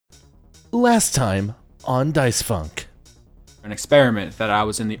Last time on Dice Funk. An experiment that I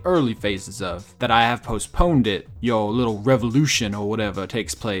was in the early phases of, that I have postponed it. Your little revolution or whatever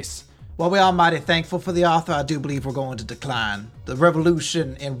takes place. While we're almighty thankful for the author, I do believe we're going to decline. The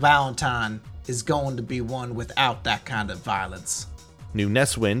revolution in Valentine is going to be one without that kind of violence. New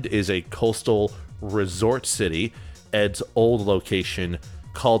Nestwind is a coastal resort city, Ed's old location,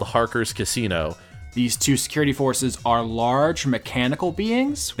 called Harker's Casino. These two security forces are large mechanical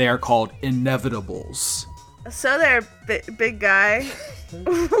beings. They are called Inevitables. So there, big guy.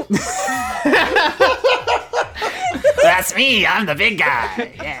 That's me, I'm the big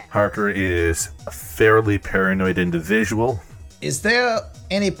guy. Yeah. Harker is a fairly paranoid individual. Is there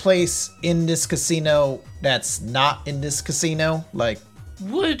any place in this casino that's not in this casino? Like,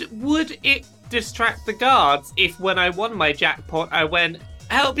 Would it distract the guards if when I won my jackpot I went,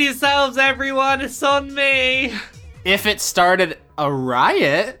 "Help yourselves everyone, it's on me"? If it started a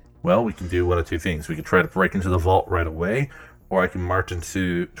riot... Well, we can do one of two things. We can try to break into the vault right away, or I can try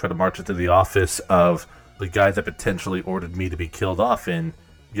to march into the office of the guy that potentially ordered me to be killed off and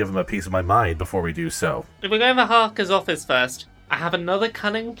give him a piece of my mind before we do so. If we're going to Harker's office first, I have another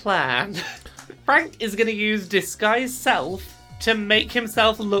cunning plan. Frank is going to use disguise self to make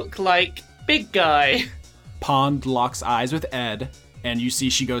himself look like big guy. Pond locks eyes with Ed, and you see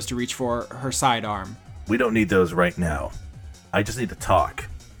she goes to reach for her sidearm. We don't need those right now. I just need to talk.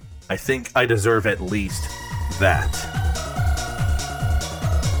 I think I deserve at least that.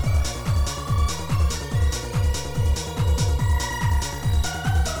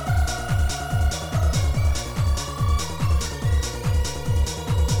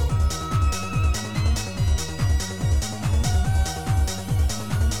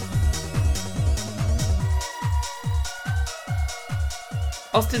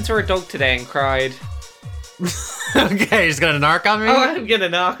 Austin saw a dog today and cried, Okay, he's gonna narc on me? "Oh, I'm gonna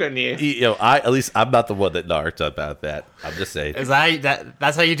knock on you." At least I'm not the one that narked about that. I'm just saying. Is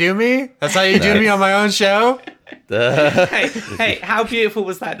that's how you do me? That's how you do me on my own show? Hey, how beautiful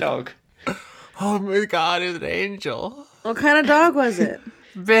was that dog? Oh my god, it's an angel. What kind of dog was it?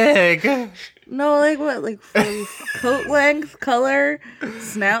 Big. No, like what? Like coat length, color,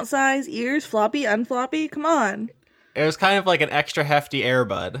 snout size, ears, floppy, unfloppy? Come on. It was kind of like an extra hefty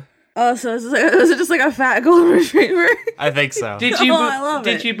Airbud. Oh, so was it just like a fat golden retriever? I think so. Did you I love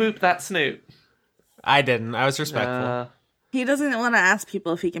it. you boop that snoot? I didn't. I was respectful. He doesn't want to ask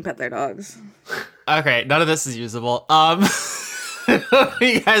people if he can pet their dogs. Okay, none of this is usable.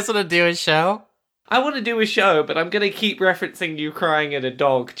 You guys want to do a show? I want to do a show, but I'm going to keep referencing you crying at a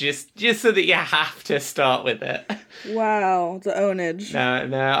dog just so that you have to start with it. Wow, the ownage.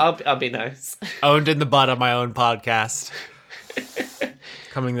 No, I'll be nice. Owned in the butt on my own podcast.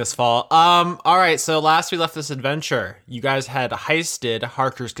 Coming this fall. All right, so last we left this adventure, you guys had heisted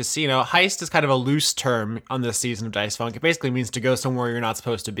Harker's Casino. Heist is kind of a loose term on this season of Dice Funk. It basically means to go somewhere you're not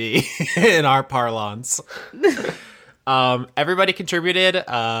supposed to be, in our parlance. Everybody contributed.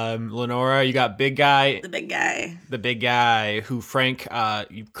 Lenora, you got big guy. The big guy. The big guy who Frank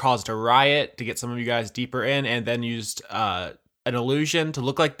you caused a riot to get some of you guys deeper in, and then used an illusion to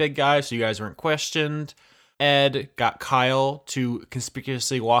look like big guy so you guys weren't questioned. Ed got Kyle to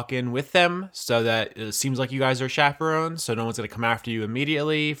conspicuously walk in with them so that it seems like you guys are chaperones, so no one's going to come after you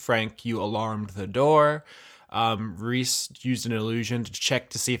immediately. Frank, you alarmed the door. Reese used an illusion to check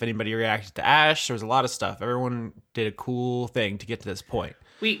to see if anybody reacted to Ash. There was a lot of stuff. Everyone did a cool thing to get to this point.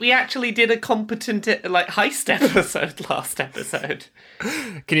 We actually did a competent heist episode last episode.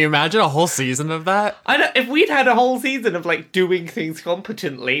 Can you imagine a whole season of that? I know, if we'd had a whole season of doing things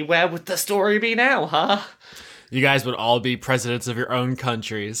competently, where would the story be now, huh? You guys would all be presidents of your own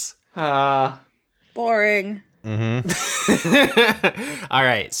countries. Boring. Mm-hmm. All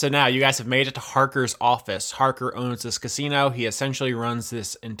right, so now you guys have made it to Harker's office. Harker owns this casino. He essentially runs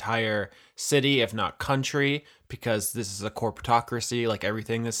this entire city, if not country, because this is a corporatocracy like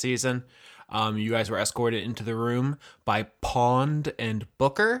everything this season. You guys were escorted into the room by Pond and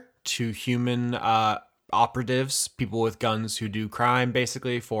Booker, two human operatives, people with guns who do crime,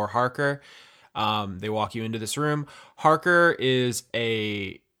 basically, for Harker. They walk you into this room. Harker is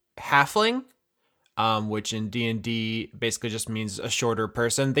a halfling, which in D&D basically just means a shorter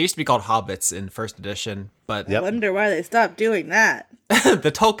person. They used to be called hobbits in first edition, but I wonder why they stopped doing that.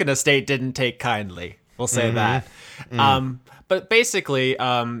 the Tolkien estate didn't take kindly. We'll say that. But basically,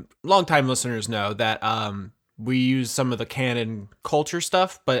 longtime listeners know that we use some of the canon culture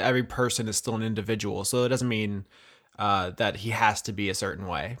stuff, but every person is still an individual. So it doesn't mean that he has to be a certain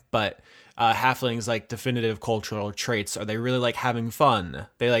way. But halflings, like, definitive cultural traits are they really like having fun.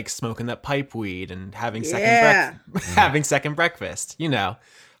 They like smoking that pipe weed and having second breakfast. You know,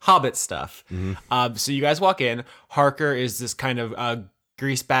 Hobbit stuff. So you guys walk in. Harker is this kind of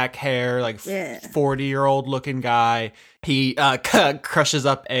greaseback hair, like 40-year-old looking guy. He crushes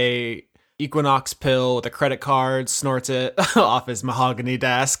up a Equinox pill with a credit card, snorts it off his mahogany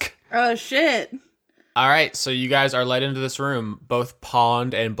desk. Oh, shit. All right, so you guys are led into this room. Both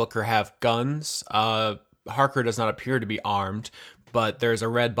Pond and Booker have guns. Harker does not appear to be armed, but there's a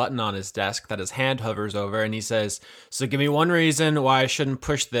red button on his desk that his hand hovers over, and he says, "So give me one reason why I shouldn't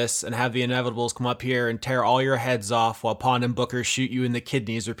push this and have the Inevitables come up here and tear all your heads off while Pond and Booker shoot you in the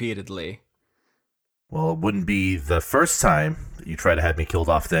kidneys repeatedly." Well, it wouldn't be the first time that you try to have me killed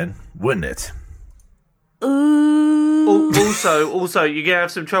off then, wouldn't it? Also, you're gonna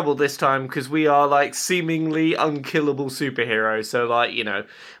have some trouble this time because we are like seemingly unkillable superheroes. So, like, you know,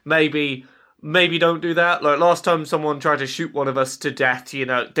 maybe don't do that. Like last time, someone tried to shoot one of us to death. You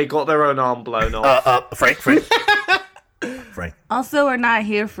know, they got their own arm blown off. Frank. Frank. Also, we're not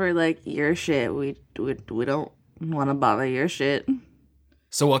here for like your shit. We don't want to bother your shit.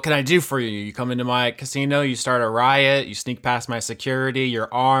 So what can I do for you? You come into my casino, you start a riot, you sneak past my security,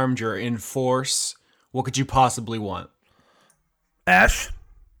 you're armed, you're in force. What could you possibly want? Ash?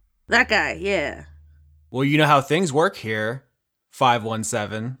 That guy, yeah. Well, you know how things work here,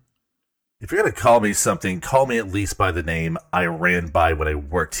 517. If you're going to call me something, call me at least by the name I ran by when I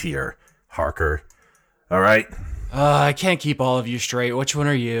worked here, Harker. All right? I can't keep all of you straight. Which one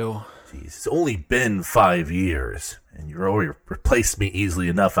are you? Jeez, it's only been 5 years, and you've already replaced me easily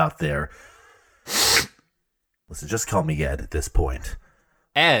enough out there. Listen, just call me Ed at this point.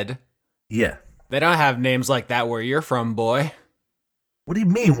 Ed? Yeah. They don't have names like that where you're from, boy. What do you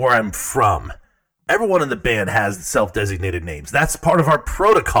mean where I'm from? Everyone in the band has self-designated names. That's part of our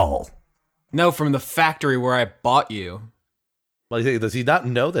protocol. No, from the factory where I bought you. Well, does he not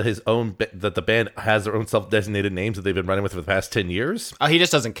know that that the band has their own self-designated names that they've been running with for the past 10 years? Oh, he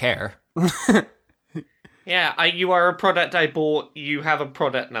just doesn't care. Yeah, you are a product I bought. You have a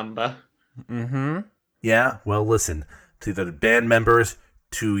product number. Mm-hmm. Yeah, well, listen, to the band members,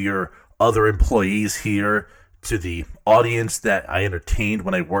 to your other employees here, to the audience that I entertained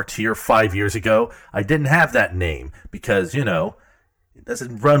when I worked here 5 years ago, I didn't have that name because, you know, it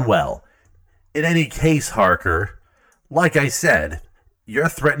doesn't run well. In any case, Harker, like I said, you're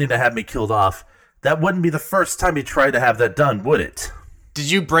threatening to have me killed off. That wouldn't be the first time you tried to have that done, would it? Did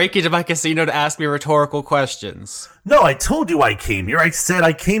you break into my casino to ask me rhetorical questions? No, I told you I came here. I said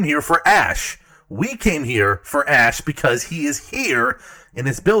I came here for Ash. We came here for Ash because he is here in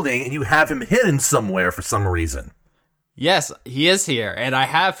this building and you have him hidden somewhere for some reason. Yes, he is here, and I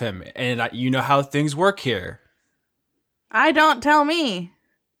have him, and you know how things work here. I don't tell me.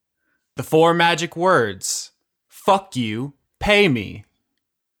 The 4 magic words. Fuck you, pay me.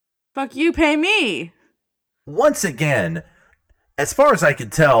 Fuck you, pay me. Once again, as far as I can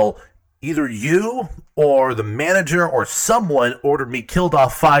tell, either you or the manager or someone ordered me killed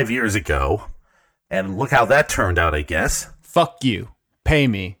off 5 years ago. And look how that turned out, I guess. Fuck you, pay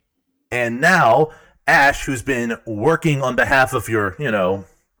me. And now, Ash, who's been working on behalf of your, you know,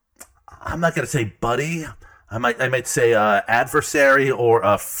 I'm not going to say buddy. I might say adversary or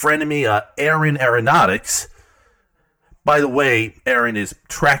a frenemy, Aaron Aeronautics. By the way, Aaron is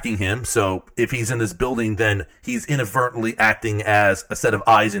tracking him, so if he's in this building, then he's inadvertently acting as a set of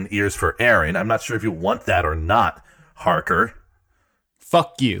eyes and ears for Aaron. I'm not sure if you want that or not, Harker.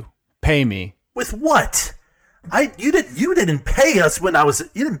 Fuck you, pay me. With what? You didn't pay us when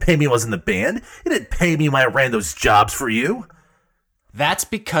you didn't pay me when I was in the band. You didn't pay me when I ran those jobs for you. That's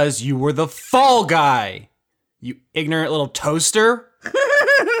because you were the fall guy. You ignorant little toaster.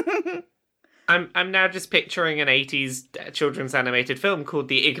 I'm now just picturing an 80s children's animated film called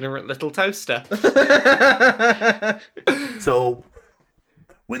The Ignorant Little Toaster. So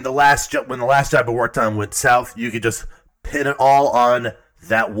when the last job I worked on went south, you could just pin it all on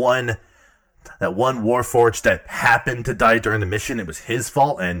that one Warforged that happened to die during the mission. It was his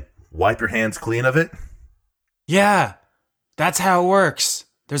fault, and wipe your hands clean of it. Yeah, that's how it works.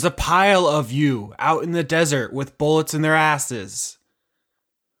 There's a pile of you out in the desert with bullets in their asses.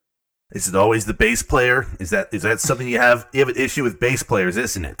 Is it always the bass player? Is that something you have? You have an issue with bass players,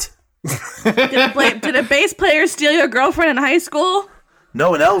 isn't it? Did a bass player steal your girlfriend in high school?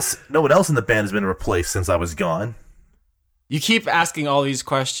 No one else in the band has been replaced since I was gone. You keep asking all these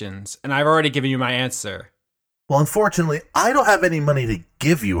questions, and I've already given you my answer. Well, unfortunately, I don't have any money to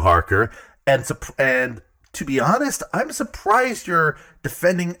give you, Harker, and to be honest, I'm surprised you're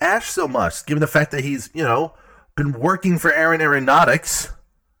defending Ash so much, given the fact that he's, you know, been working for Aaron Aeronautics.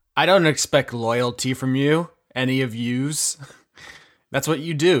 I don't expect loyalty from you, any of yous. That's what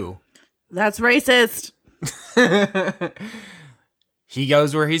you do. That's racist. He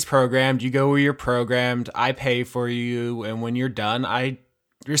goes where he's programmed, you go where you're programmed, I pay for you, and when you're done, I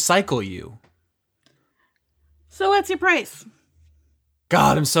recycle you. So what's your price?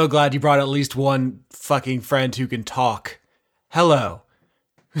 God, I'm so glad you brought at least one fucking friend who can talk. Hello.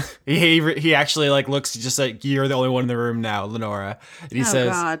 He actually like looks just like you're the only one in the room now, Lenora. And he says,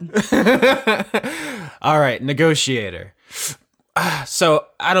 God. all right, negotiator. So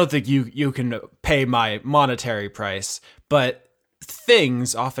I don't think you can pay my monetary price, but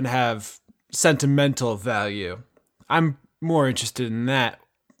things often have sentimental value. I'm more interested in that.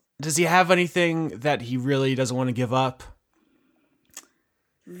 Does he have anything that he really doesn't want to give up?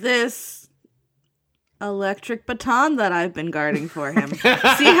 This electric baton that I've been guarding for him. See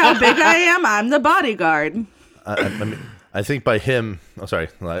how big I am? I'm the bodyguard. I think by him,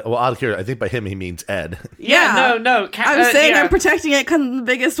 well, out here, I think by him he means Ed. Yeah. No. I'm saying I'm protecting it because I'm the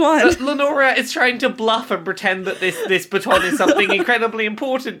biggest one. Lenora is trying to bluff and pretend that this baton is something incredibly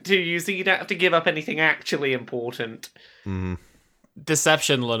important to you, so you don't have to give up anything actually important.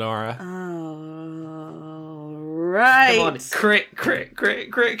 Deception, Lenora. Oh, right. Come on, crit,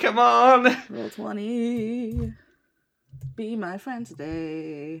 come on. Roll 20. Be my friend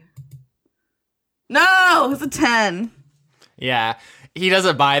today. No, it's a 10. Yeah, he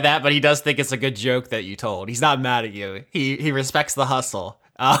doesn't buy that, but he does think it's a good joke that you told. He's not mad at you. He respects the hustle.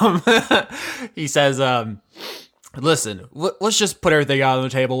 He says, listen, let's just put everything out on the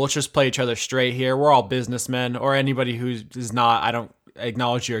table. Let's just play each other straight here. We're all businessmen, or anybody who is not. I don't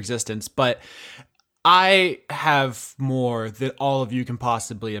acknowledge your existence, but I have more than all of you can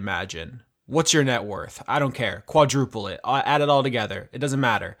possibly imagine. What's your net worth? I don't care. Quadruple it. Add it all together. It doesn't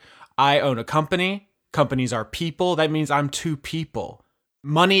matter. I own a company. Companies are people. That means I'm two people.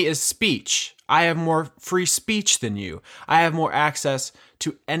 Money is speech. I have more free speech than you. I have more access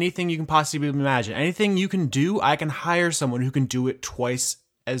to anything you can possibly imagine. Anything you can do, I can hire someone who can do it twice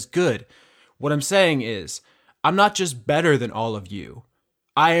as good. What I'm saying is, I'm not just better than all of you.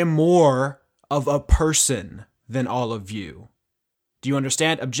 I am more of a person than all of you. Do you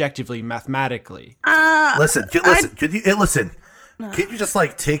understand? Objectively, mathematically. Listen. Could you just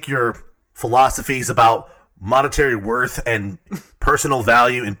like take your philosophies about monetary worth and personal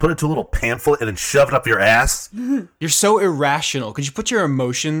value and put it to a little pamphlet and then shove it up your ass? You're so irrational. Could you put your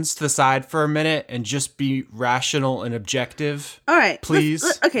emotions to the side for a minute and just be rational and objective? All right.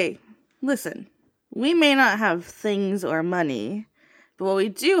 Please. Okay, listen. We may not have things or money, but what we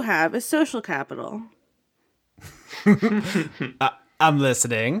do have is social capital. I'm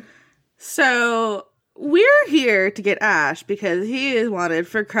listening. So we're here to get Ash because he is wanted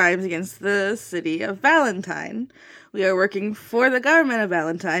for crimes against the city of Valentine. We are working for the government of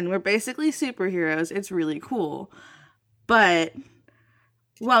Valentine. We're basically superheroes. It's really cool. But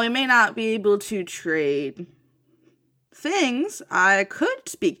while we may not be able to trade things, I could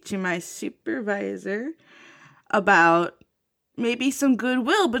speak to my supervisor about maybe some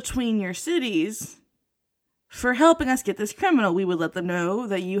goodwill between your cities. For helping us get this criminal, we would let them know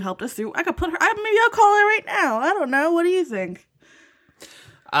that you helped us through. I could put her. Maybe I'll call her right now. I don't know. What do you think?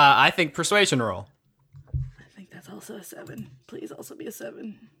 I think persuasion roll. I think that's also a 7. Please also be a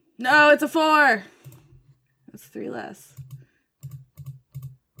 7. No, it's a 4. That's 3 less.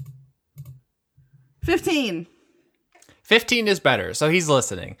 15. 15 is better, so he's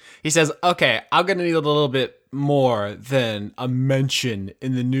listening. He says, okay, I'm going to need a little bit more than a mention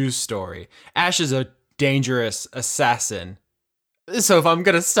in the news story. Ash is a dangerous assassin. So if I'm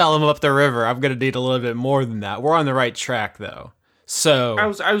going to sell him up the river, I'm going to need a little bit more than that. We're on the right track, though. So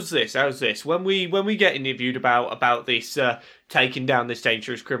how's this? When we get interviewed about this taking down this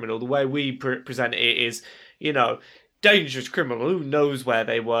dangerous criminal, the way we present it is, dangerous criminal, who knows where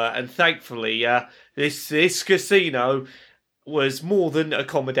they were, and thankfully this casino was more than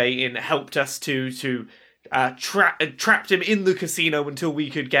accommodating, helped us to trapped him in the casino until we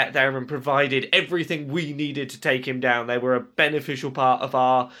could get there and provided everything we needed to take him down. They were a beneficial part of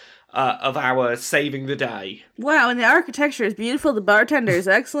our saving the day. Wow, and the architecture is beautiful, the bartender is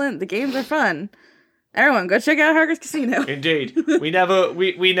excellent, the games are fun. Everyone, go check out Harker's Casino. Indeed. We never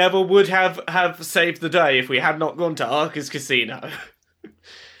would have saved the day if we had not gone to Harker's Casino.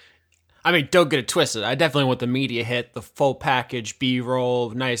 I mean, don't get it twisted. I definitely want the media hit, the full package, B-roll,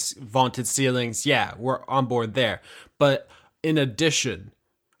 nice vaunted ceilings. Yeah, we're on board there. But in addition,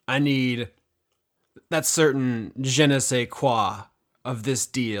 I need that certain je ne sais quoi of this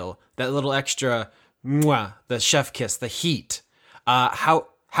deal. That little extra mwah, the chef kiss, the heat. How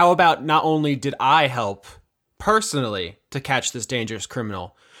about not only did I help personally to catch this dangerous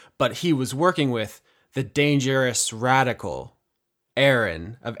criminal, but he was working with the dangerous radical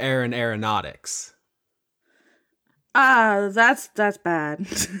Aaron of Aaron Aeronautics. That's bad.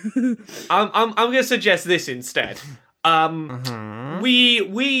 I'm gonna suggest this instead.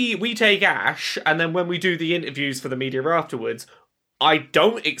 We take Ash, and then when we do the interviews for the media afterwards, I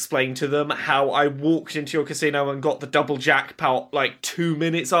don't explain to them how I walked into your casino and got the double jackpot like 2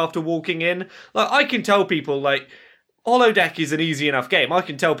 minutes after walking in. Like, I can tell people, like, Holodeck is an easy enough game. I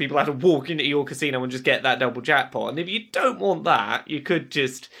can tell people how to walk into your casino and just get that double jackpot. And if you don't want that, you could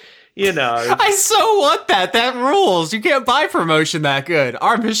just, you know. I so want that. That rules. You can't buy promotion that good.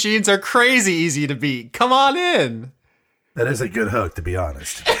 Our machines are crazy easy to beat. Come on in. That is a good hook, to be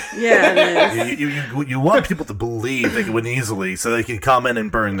honest. Yeah, it is. You want people to believe they can win easily, so they can come in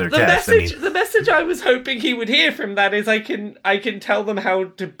and burn their cash. The message I was hoping he would hear from that is I can tell them how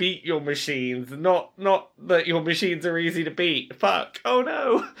to beat your machines, not that your machines are easy to beat. Fuck. Oh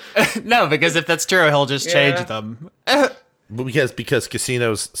no. No, because if that's true, he'll just change them. Because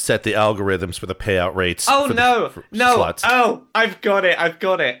casinos set the algorithms for the payout rates. Oh for slots. Oh, I've got it.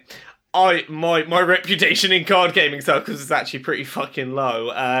 My reputation in card gaming circles is actually pretty fucking low.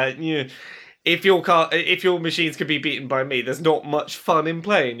 If your machines can be beaten by me, there's not much fun in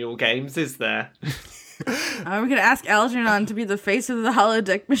playing your games, is there? We're gonna ask Algernon to be the face of the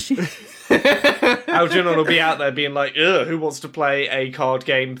holodeck machine. Algernon will be out there being like, ugh, who wants to play a card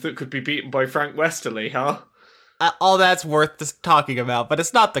game that could be beaten by Frank Westerly, huh? All that's worth talking about, but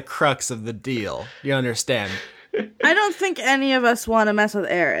it's not the crux of the deal. You understand? I don't think any of us want to mess with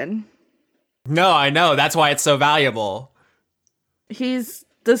Aaron. No, I know. That's why it's so valuable. He's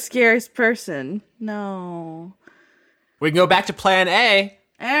the scariest person. No. We can go back to plan A.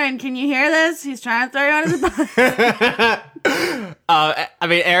 Aaron, can you hear this? He's trying to throw you under the bus. I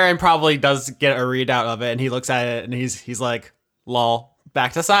mean, Aaron probably does get a readout of it, and he looks at it, and he's like, lol,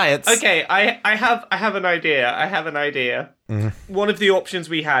 back to science. Okay, I have an idea. Mm-hmm. One of the options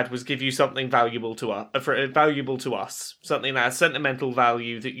we had was give you something valuable to us, something that has sentimental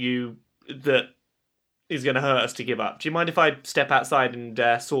value that is going to hurt us to give up. Do you mind if I step outside and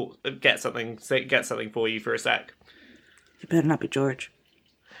get something for you for a sec? You better not be George.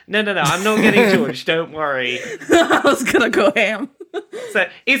 No, I'm not getting George. Don't worry. I was gonna go ham. So,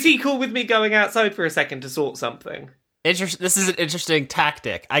 is he cool with me going outside for a second to sort something? This is an interesting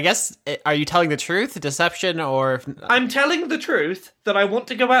tactic. I guess, are you telling the truth, deception, or... I'm telling the truth that I want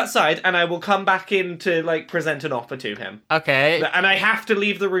to go outside and I will come back in to, like, present an offer to him. Okay. And I have to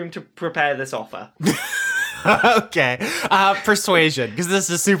leave the room to prepare this offer. Okay. Persuasion, because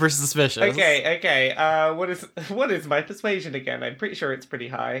this is super suspicious. Okay. What is my persuasion again? I'm pretty sure it's pretty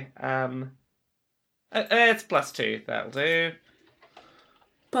high. It's +2. That'll do.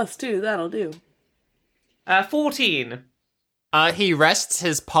 +2, that'll do. 14. He rests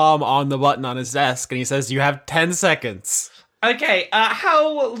his palm on the button on his desk, and he says, "You have 10 seconds." Okay,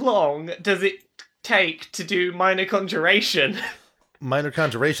 how long does it take to do minor conjuration? Minor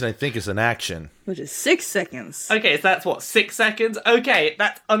conjuration, I think, is an action. Which is 6 seconds. Okay, so that's what, 6 seconds? Okay,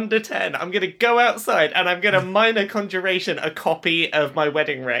 that's under 10. I'm gonna go outside, and I'm gonna minor conjuration a copy of my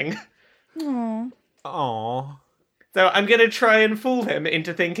wedding ring. Aww. So I'm gonna try and fool him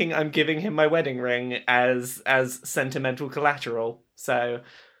into thinking I'm giving him my wedding ring as sentimental collateral. So,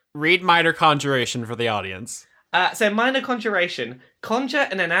 read minor conjuration for the audience. So minor conjuration: conjure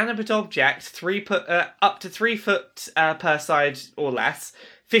an inanimate object up to 3 foot per side or less,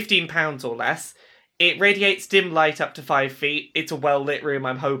 15 pounds or less. It radiates dim light up to 5 feet. It's a well lit room.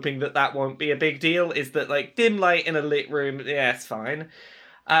 I'm hoping that won't be a big deal. Is that like dim light in a lit room? Yeah, it's fine.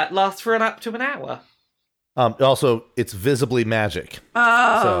 Lasts for up to an hour. Also, it's visibly magic.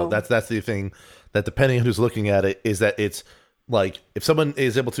 Oh. So that's the thing, that depending on who's looking at it, is that it's like, if someone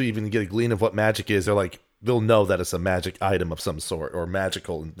is able to even get a glean of what magic is, they'll know that it's a magic item of some sort or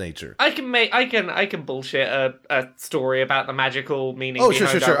magical in nature. I can bullshit a story about the magical meaning. Oh, sure.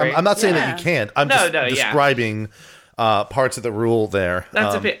 I'm not saying that you can't. I'm just describing parts of the rule there.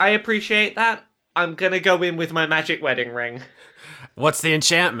 That's a bit. I appreciate that. I'm gonna go in with my magic wedding ring. What's the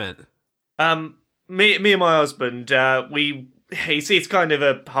enchantment? Me and my husband, it's kind of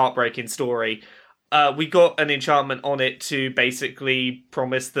a heartbreaking story. We got an enchantment on it to basically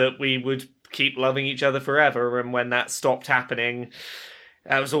promise that we would keep loving each other forever, and when that stopped happening,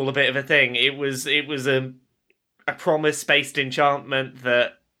 that was all a bit of a thing. It was a promise-based enchantment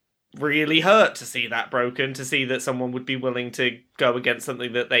that really hurt to see that broken, to see that someone would be willing to go against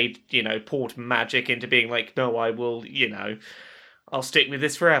something that they, poured magic into being like, no, I will, I'll stick with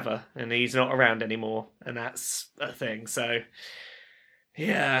this forever, and he's not around anymore, and that's a thing, so,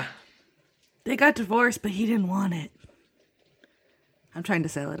 yeah. They got divorced, but he didn't want it. I'm trying to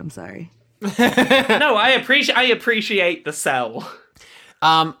sell it, I'm sorry. No, I appreciate the sell.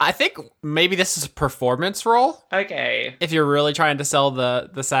 I think maybe this is a performance role. Okay. If you're really trying to sell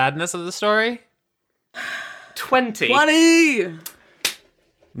the sadness of the story. 20. 20!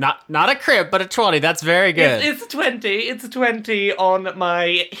 Not a crit, but a 20. That's very good. It's a 20. It's a 20 on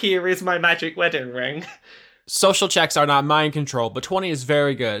my here is my magic wedding ring. Social checks are not mind control, but 20 is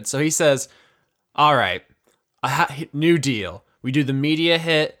very good. So he says, all right, new deal. We do the media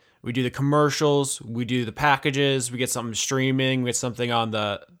hit, we do the commercials, we do the packages, we get something streaming, we get something on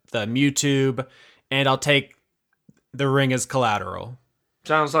the YouTube, and I'll take the ring as collateral.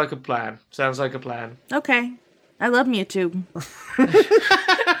 Sounds like a plan. Sounds like a plan. Okay. I love Mewtwo.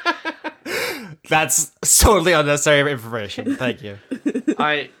 That's totally unnecessary information. Thank you.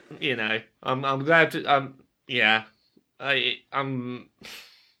 I'm glad to, yeah. We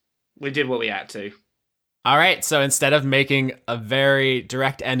did what we had to. All right, so instead of making a very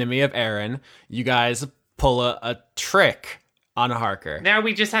direct enemy of Aaron, you guys pull a trick on Harker. Now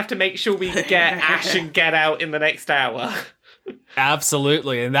we just have to make sure we get Ash and Get Out in the next hour.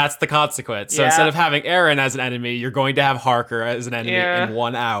 Absolutely, and that's the consequence. So Yeah. instead of having Aaron as an enemy, you're going to have Harker as an enemy in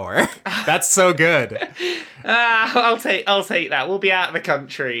 1 hour. That's so good. I'll take that. We'll be out of the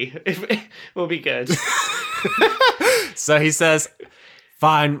country. We'll be good. So he says,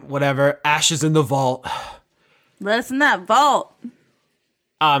 fine, whatever. Ash is in the vault. Let us in that vault.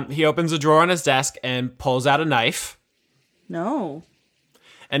 He opens a drawer on his desk and pulls out a knife. No.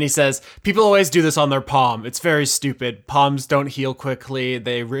 And he says, people always do this on their palm. It's very stupid. Palms don't heal quickly.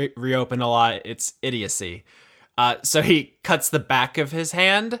 They reopen a lot. It's idiocy. So he cuts the back of his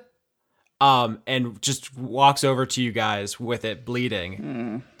hand and just walks over to you guys with it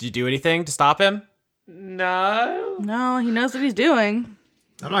bleeding. Do you do anything to stop him? No. No, he knows what he's doing.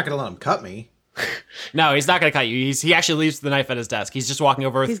 I'm not gonna let him cut me. No, he's not going to cut you. He actually leaves the knife at his desk. He's just walking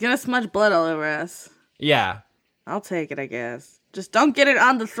over. He's gonna smudge blood all over us. Yeah. I'll take it, I guess. Just don't get it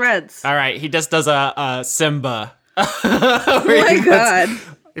on the threads. All right. He just does a Simba. Oh my god.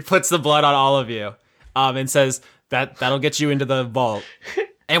 He puts the blood on all of you and says that'll get you into the vault.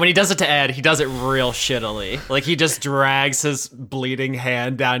 And when he does it to Ed, he does it real shittily. Like, he just drags his bleeding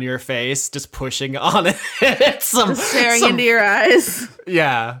hand down your face, just pushing on it. Just staring into your eyes.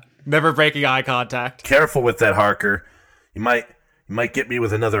 Yeah, never breaking eye contact. Careful with that, Harker. You might get me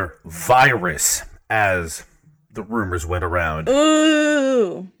with another virus, as the rumors went around.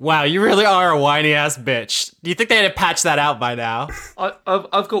 Ooh. Wow, you really are a whiny-ass bitch. Do you think they'd have patched that out by now?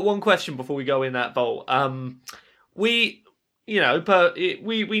 I've got one question before we go in that vault. We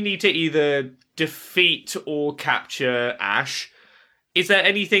need to either defeat or capture Ash. Is there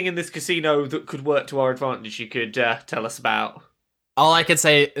anything in this casino that could work to our advantage you could tell us about? All I can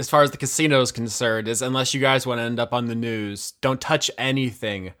say, as far as the casino is concerned, is unless you guys want to end up on the news, don't touch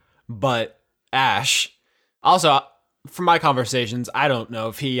anything but Ash. Also, from my conversations, I don't know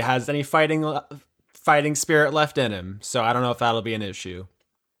if he has any fighting spirit left in him, so I don't know if that'll be an issue.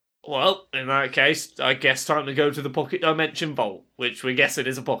 Well, in that case, I guess time to go to the Pocket Dimension Vault, which we guess it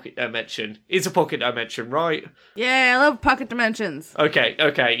is a Pocket Dimension. It's a Pocket Dimension, right? Yeah, I love pocket dimensions. Okay,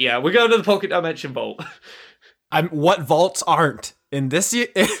 yeah, we're going to the Pocket Dimension Vault. What vaults aren't in this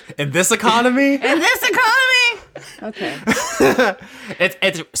economy? In this economy? Okay.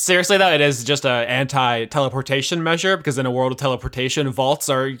 It's seriously though, it is just an anti-teleportation measure, because in a world of teleportation, vaults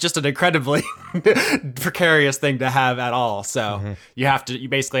are just an incredibly precarious thing to have at all. So you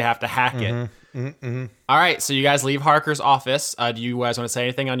basically have to hack it. All right, so you guys leave Harker's office. Do you guys want to say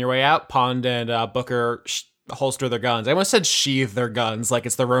anything on your way out? Pond and Booker holster their guns. I almost said sheathe their guns, like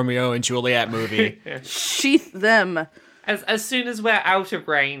it's the Romeo and Juliet movie. Sheath them. As soon as we're out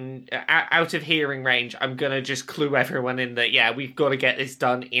of hearing range, I'm gonna just clue everyone in that, yeah, we've got to get this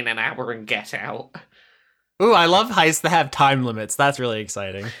done in an hour and get out. Ooh, I love heists that have time limits. That's really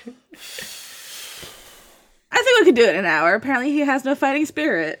exciting. I think we could do it in an hour. Apparently he has no fighting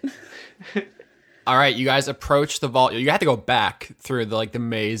spirit. All right, you guys approach the vault. You have to go back through the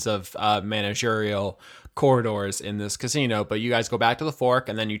maze of managerial corridors in this casino, but you guys go back to the fork,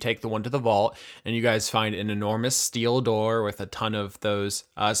 and then you take the one to the vault, and you guys find an enormous steel door with a ton of those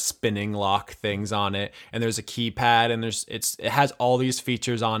spinning lock things on it, and there's a keypad, and it has all these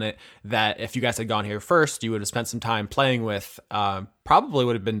features on it that if you guys had gone here first, you would have spent some time playing with. Probably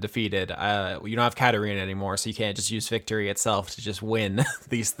would have been defeated. You don't have Katarina anymore, so you can't just use victory itself to just win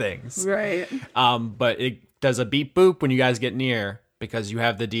these things. Right. But it does a beep boop when you guys get near, because you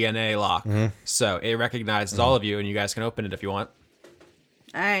have the DNA lock. So it recognizes all of you, and you guys can open it if you want.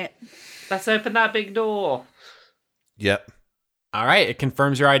 All right. Let's open that big door. Yep. All right, it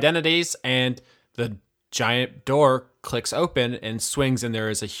confirms your identities, and the giant door clicks open and swings, and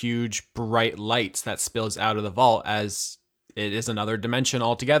there is a huge bright light that spills out of the vault as it is another dimension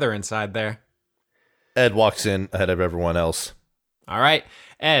altogether inside there. Ed walks in ahead of everyone else. All right,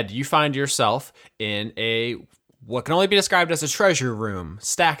 Ed, you find yourself in what can only be described as a treasure room.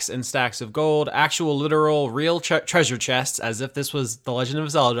 Stacks and stacks of gold, actual, literal, real treasure chests, as if this was The Legend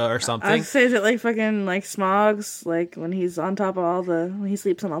of Zelda or something. I'd say, is it like fucking like Smog's, like when he's on top of when he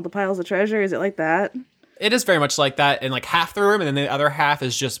sleeps on all the piles of treasure? Is it like that? It is very much like that in like half the room, and then the other half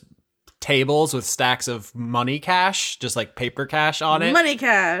is just tables with stacks of money cash, just like paper cash on it. Money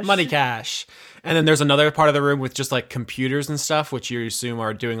cash. And then there's another part of the room with just like computers and stuff, which you assume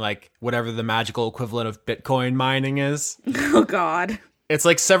are doing like whatever the magical equivalent of Bitcoin mining is. Oh, God. It's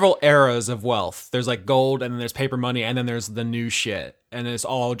like several eras of wealth. There's like gold, and then there's paper money, and then there's the new shit. And it's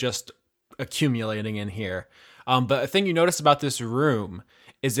all just accumulating in here. But a thing you notice about this room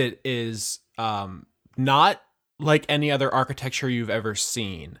is it is not like any other architecture you've ever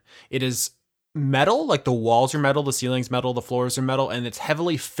seen. It is metal, like the walls are metal, the ceiling's metal, the floors are metal, and it's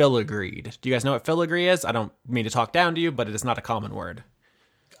heavily filigreed. Do you guys know what filigree is? I don't mean to talk down to you, but it is not a common word.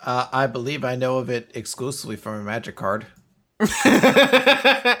 I believe I know of it exclusively from a Magic card.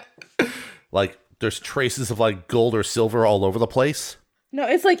 Like, there's traces of like gold or silver all over the place. No,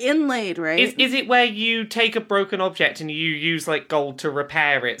 it's like inlaid, right? Is it where you take a broken object and you use like gold to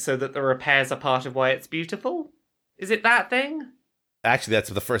repair it so that the repairs are part of why it's beautiful? Is it that thing? Actually, that's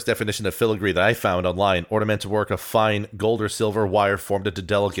the first definition of filigree that I found online. Ornamental work of fine gold or silver wire formed into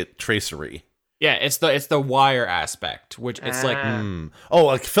delicate tracery. Yeah, it's the wire aspect, which it's like Oh,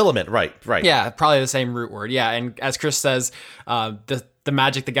 like filament, right. yeah, probably the same root word. Yeah, and as Chris says, the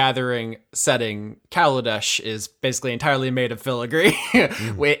Magic the Gathering setting, Kaladesh, is basically entirely made of filigree.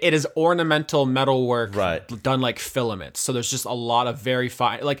 It is ornamental metalwork done like filaments. So there's just a lot of very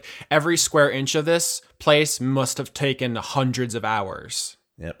fine, like every square inch of this place must have taken hundreds of hours.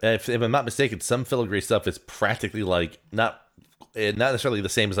 Yeah, if I'm not mistaken, some filigree stuff is practically like not necessarily the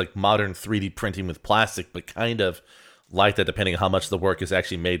same as like modern 3D printing with plastic, but kind of like that, depending on how much the work is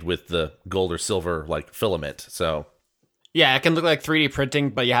actually made with the gold or silver like filament. So yeah, it can look like 3D printing,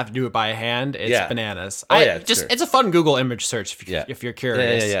 but you have to do it by hand. It's bananas. Oh, sure. It's a fun Google image search if you're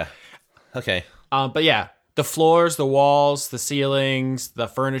curious. Yeah. Okay. But yeah, the floors, the walls, the ceilings, the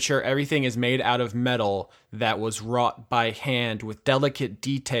furniture, everything is made out of metal that was wrought by hand with delicate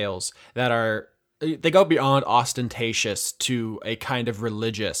details they go beyond ostentatious to a kind of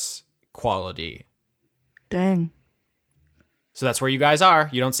religious quality. Dang. So that's where you guys are.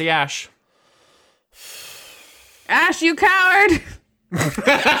 You don't see Ash. Ash, you coward!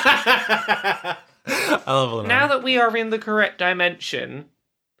 I love Lenore. Now that we are in the correct dimension,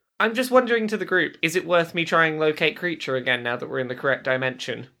 I'm just wondering to the group, is it worth me trying locate creature again now that we're in the correct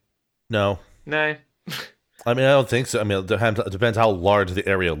dimension? No. No? I mean, I don't think so. I mean, it depends how large the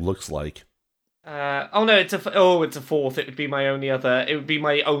area looks like. It's a fourth. It would be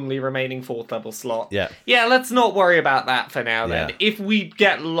my only remaining fourth level slot. Yeah. Yeah, let's not worry about that for now then. If we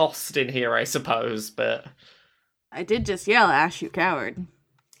get lost in here, I suppose, but I did just yell, Ash, you coward.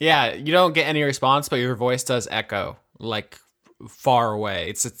 Yeah, you don't get any response, but your voice does echo, like, far away.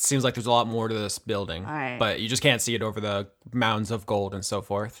 It seems like there's a lot more to this building, but you just can't see it over the mounds of gold and so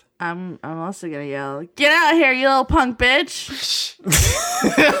forth. I'm also gonna yell, get out of here, you little punk bitch!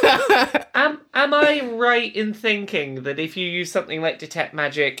 Am I right in thinking that if you use something like Detect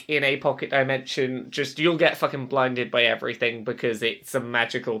Magic in a pocket dimension, just you'll get fucking blinded by everything because it's a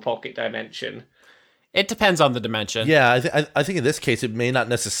magical pocket dimension? It depends on the dimension. Yeah, I think in this case it may not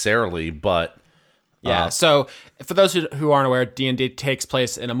necessarily, but yeah. So for those who aren't aware, D&D takes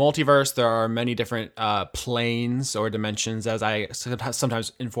place in a multiverse. There are many different planes or dimensions, as I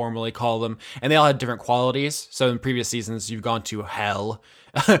sometimes informally call them, and they all have different qualities. So in previous seasons, you've gone to Hell,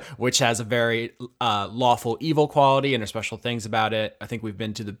 which has a very lawful evil quality, and there's special things about it. I think we've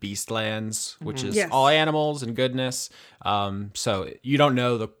been to the Beastlands, which is all animals and goodness. So you don't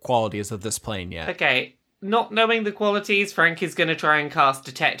know the qualities of this plane yet. Okay. Not knowing the qualities, Frank is going to try and cast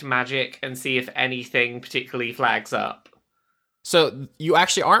Detect Magic and see if anything particularly flags up. So you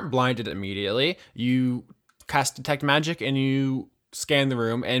actually aren't blinded immediately. You cast Detect Magic and you scan the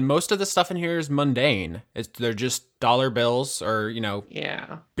room, and most of the stuff in here is mundane. They're just dollar bills or,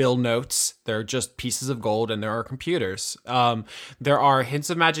 bill notes. They're just pieces of gold, and there are computers. There are hints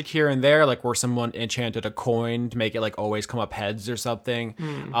of magic here and there, like where someone enchanted a coin to make it like always come up heads or something.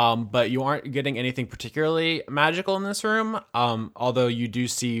 But you aren't getting anything particularly magical in this room. Although you do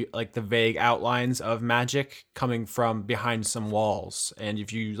see like the vague outlines of magic coming from behind some walls. And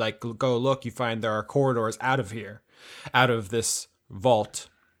if you like go look, you find there are corridors out of here, out of this vault.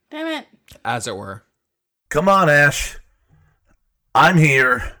 Damn it. As it were. Come on, Ash. I'm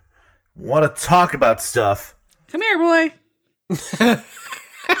here. Want to talk about stuff. Come here, boy.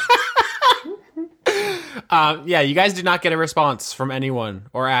 Yeah, you guys do not get a response from anyone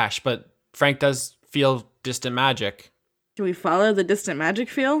or Ash, but Frank does feel distant magic. Can we follow the distant magic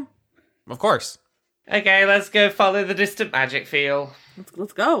feel? Of course. Okay, let's go follow the distant magic feel.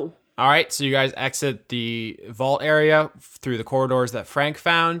 Let's go. All right, so you guys exit the vault area through the corridors that Frank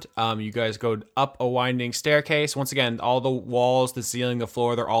found. You guys go up a winding staircase. Once again, all the walls, the ceiling, the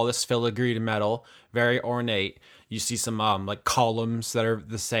floor, they're all this filigreed metal, very ornate. You see some like columns that are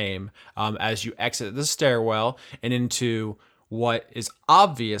the same as you exit the stairwell and into what is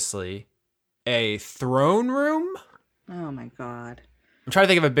obviously a throne room. Oh my god. I'm trying to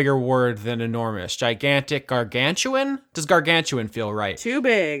think of a bigger word than enormous. Gigantic, gargantuan? Does gargantuan feel right? Too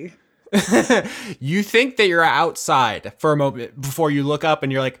big. You think that you're outside for a moment before you look up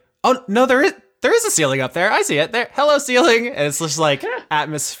and you're like, oh, no, there is a ceiling up there. I see it. There. Hello, ceiling. And it's just like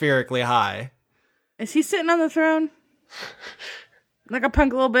atmospherically high. Is he sitting on the throne? Like a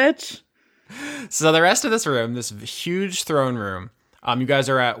punk little bitch? So the rest of this room, this huge throne room, you guys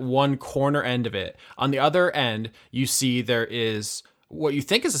are at one corner end of it. On the other end, you see there is what you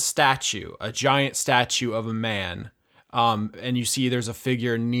think is a statue, a giant statue of a man. And you see there's a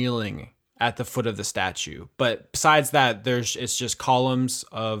figure kneeling at the foot of the statue. But besides that, it's just columns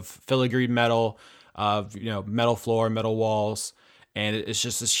of filigreed metal, metal floor, metal walls, and it's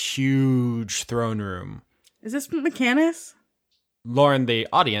just this huge throne room. Is this Mechanus? Lauren, the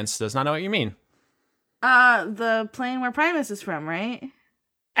audience, does not know what you mean. The plane where Primus is from, right?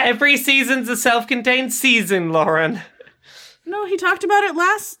 Every season's a self-contained season, Lauren. No, he talked about it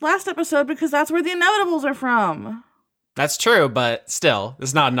last episode because that's where the Inevitables are from. That's true, but still,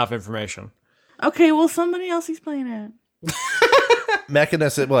 it's not enough information. Okay, well, somebody else explain it.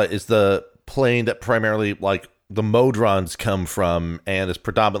 Mechanus, is the plane that primarily, like, the Modrons come from and is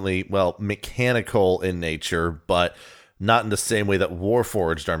predominantly, mechanical in nature, but not in the same way that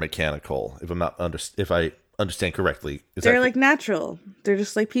Warforged are mechanical, if I understand correctly. They're like natural. They're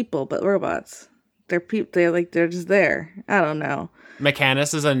just like people, but robots. They're just there. I don't know.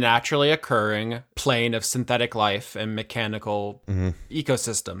 Mechanus is a naturally occurring plane of synthetic life and mechanical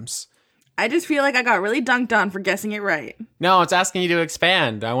ecosystems. I just feel like I got really dunked on for guessing it right. No, it's asking you to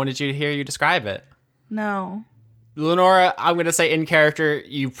expand. I wanted you to hear you describe it. No. Lenora, I'm going to say in character,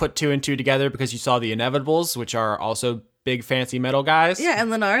 you put two and two together because you saw the Inevitables, which are also big fancy metal guys. Yeah, and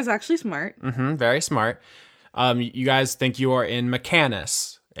Lenora's actually smart. Very smart. You guys think you are in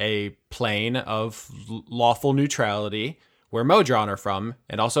Mechanus, a plane of lawful neutrality, where Modron are from,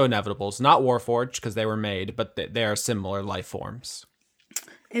 and also Inevitables. Not Warforged, because they were made, but they are similar life forms.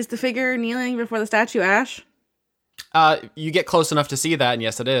 Is the figure kneeling before the statue Ash? You get close enough to see that, and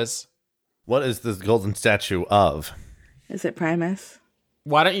yes, it is. What is this golden statue of? Is it Primus?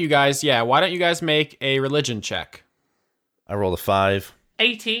 Why don't you guys make a religion check? I rolled a 5.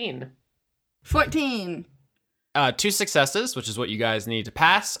 18. 14. 2 successes, which is what you guys need to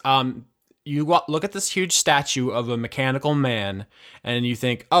pass. You look at this huge statue of a mechanical man, and you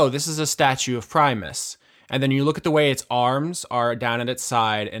think, oh, this is a statue of Primus. And then you look at the way its arms are down at its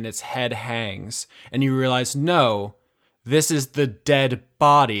side and its head hangs, and you realize, no, this is the dead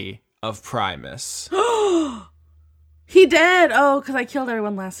body of Primus. He dead! Oh, because I killed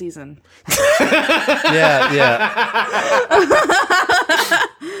everyone last season. Yeah.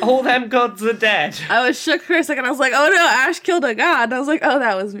 All them gods are dead. I was shook for a second. I was like, oh no, Ash killed a god. And I was like, oh,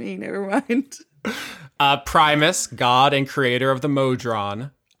 that was me. Never mind. Primus, god and creator of the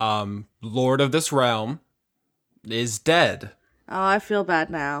Modron, lord of this realm, is dead. Oh, I feel bad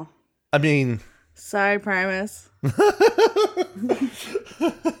now. I mean... Sorry, Primus.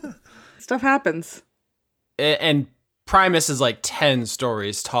 Stuff happens. And Primus is like 10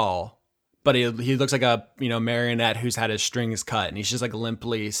 stories tall, but he looks like a marionette who's had his strings cut, and he's just like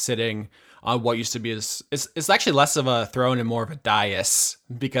limply sitting on what used to be it's actually less of a throne and more of a dais,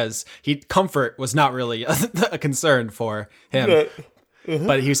 because comfort was not really a concern for him.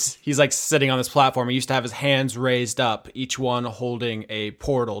 But he's like sitting on this platform. He used to have his hands raised up, each one holding a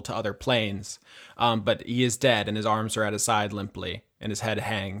portal to other planes. But he is dead, and his arms are at his side limply, and his head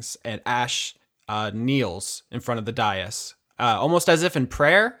hangs. And Ash kneels in front of the dais, almost as if in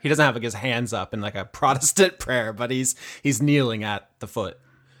prayer. He doesn't have like his hands up in like a Protestant prayer, but he's kneeling at the foot.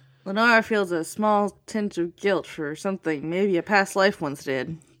 Lenora feels a small tinge of guilt for something maybe a past life once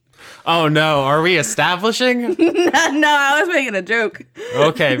did. Oh no, are we establishing? No, I was making a joke.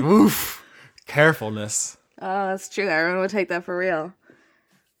 Okay, oof. Carefulness. Oh, that's true. Everyone would take that for real.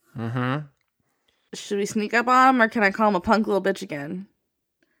 Should we sneak up on him, or can I call him a punk little bitch again?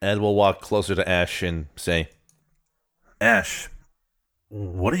 Ed will walk closer to Ash and say, Ash,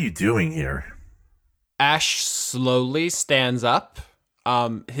 what are you doing here? Ash slowly stands up.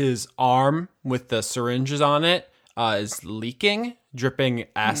 His arm with the syringes on it is leaking, dripping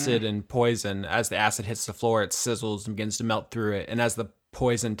acid and poison. As the acid hits the floor, it sizzles and begins to melt through it. And as the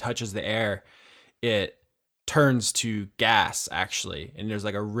poison touches the air, it turns to gas, actually. And there's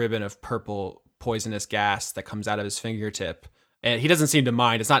like a ribbon of purple poisonous gas that comes out of his fingertip. And he doesn't seem to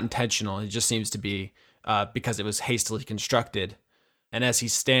mind. It's not intentional. It just seems to be because it was hastily constructed. And as he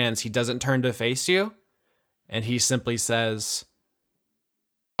stands, he doesn't turn to face you. And he simply says,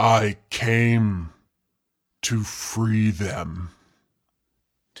 I came to free them.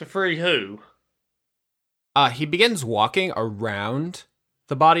 To free who? He begins walking around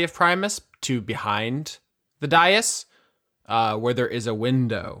the body of Primus to behind the dais, where there is a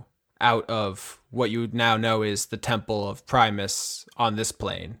window out of what you now know is the Temple of Primus on this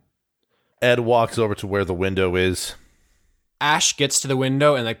plane. Ed walks over to where the window is. Ash gets to the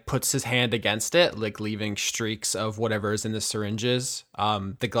window and like puts his hand against it, like leaving streaks of whatever is in the syringes.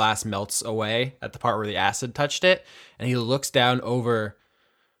 The glass melts away at the part where the acid touched it, and he looks down over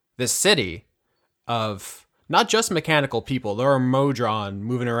this city of not just mechanical people. There are Modron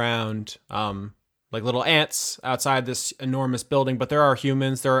moving around, like little ants outside this enormous building, but there are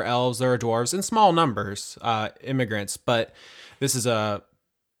humans, there are elves, there are dwarves, in small numbers, immigrants. But this is a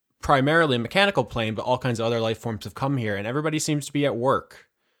primarily mechanical plane, but all kinds of other life forms have come here, and everybody seems to be at work,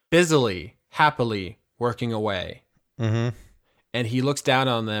 busily, happily working away. Mm-hmm. And he looks down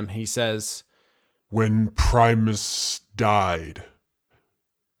on them. He says, When Primus died,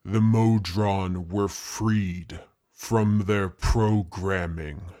 the Modron were freed from their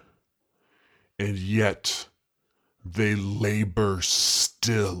programming, and yet they labor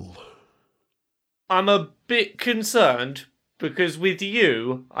still. I'm a bit concerned because with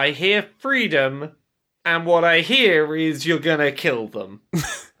you, I hear freedom, and what I hear is you're gonna kill them.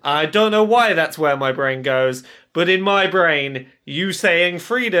 I don't know why that's where my brain goes, but in my brain, you saying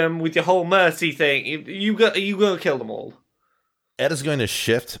freedom with your whole mercy thing, you gonna kill them all. Ed is going to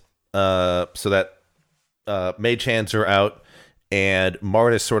shift so that mage hands are out, and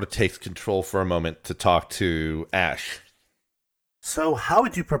Martis sort of takes control for a moment to talk to Ash. So how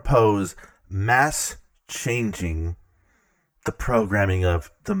would you propose mass changing the programming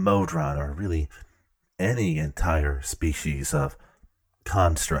of the Modron, or really any entire species of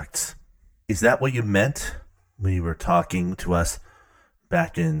constructs? Is that what you meant when you were talking to us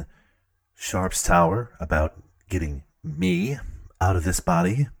back in Sharp's Tower about getting me out of this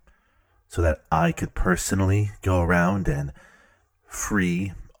body so that I could personally go around and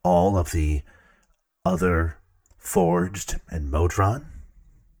free all of the other Forged and Modron?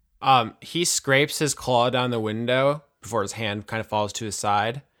 He scrapes his claw down the window before his hand kind of falls to his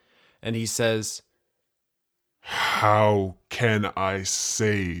side, and he says, How can I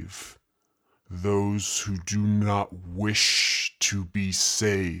save those who do not wish to be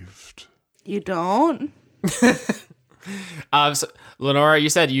saved? You don't? So, Lenora, you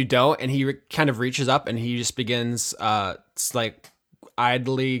said you don't, and he kind of reaches up and he just begins like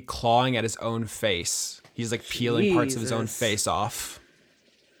idly clawing at his own face. He's like peeling parts of his own face off.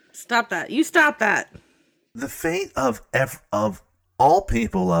 Stop that. You stop that. The fate of all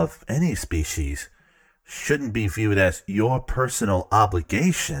people of any species shouldn't be viewed as your personal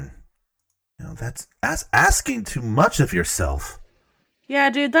obligation. You know, that's asking too much of yourself. Yeah,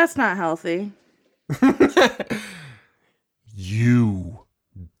 dude, that's not healthy. You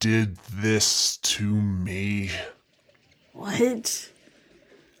did this to me. What?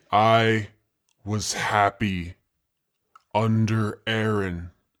 I was happy under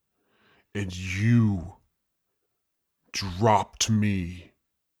Aaron, and you dropped me.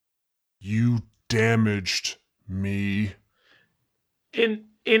 You damaged me.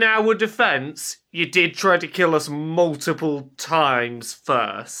 In our defense, you did try to kill us multiple times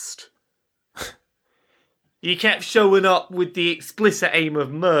first. You kept showing up with the explicit aim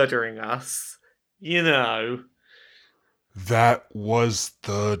of murdering us. You know. That was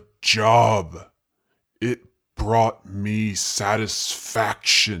the job. It brought me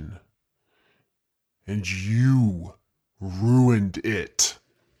satisfaction. And you ruined it.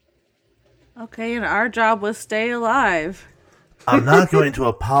 Okay, and our job was stay alive. I'm not going to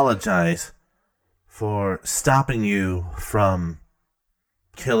apologize for stopping you from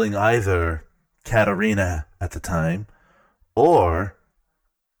killing either Katarina at the time or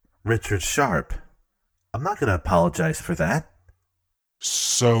Richard Sharp. I'm not going to apologize for that.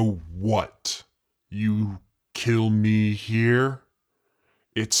 So what? You kill me here?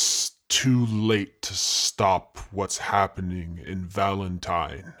 It's too late to stop what's happening in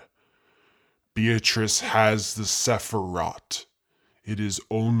Valentine. Beatrice has the Sephiroth, It is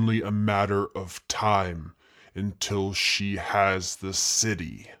only a matter of time until she has the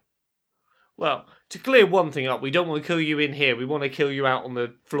city. Well, to clear one thing up, we don't want to kill you in here. We want to kill you out on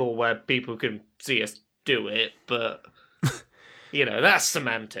the floor where people can see us do it, but, that's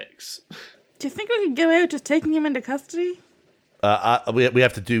semantics. Do you think we could get away with just taking him into custody? We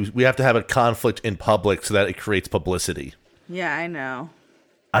have to have a conflict in public so that it creates publicity. Yeah, I know.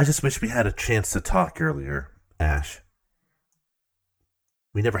 I just wish we had a chance to talk earlier, Ash.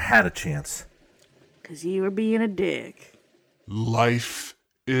 We never had a chance. 'Cause you were being a dick. Life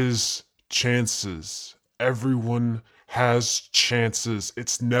is chances. Everyone has chances.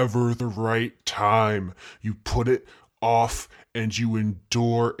 It's never the right time. You put it off and you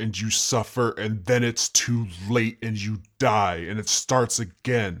endure and you suffer, and then it's too late and you die and it starts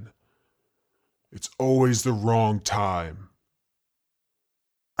again. It's always the wrong time.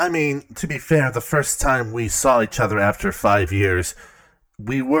 I mean, to be fair, the first time we saw each other after 5 years,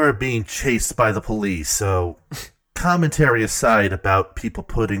 we were being chased by the police, so commentary aside about people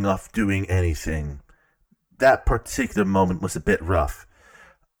putting off doing anything, that particular moment was a bit rough.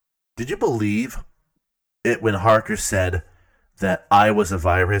 Did you believe it when Harker said that I was a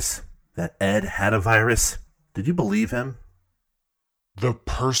virus, that Ed had a virus? Did you believe him? The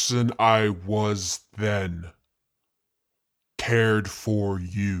person I was then cared for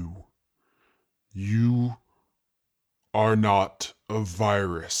you. You are not a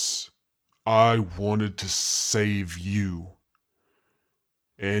virus. I wanted to save you.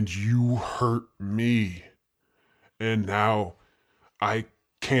 And you hurt me. And now I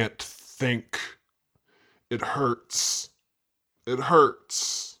can't think. It hurts. It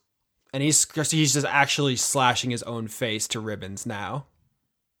hurts. And he's just actually slashing his own face to ribbons now.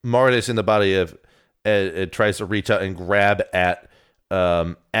 Martis in the body of Ed tries to reach out and grab at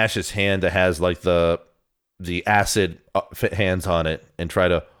Ash's hand that has like the acid hands on it and try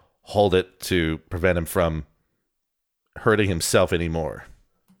to hold it to prevent him from hurting himself anymore.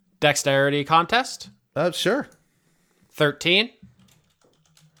 Dexterity contest? Sure. 13?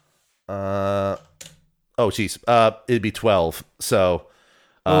 Oh, jeez. It'd be 12. So,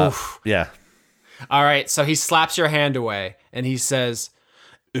 yeah. All right, so he slaps your hand away and he says,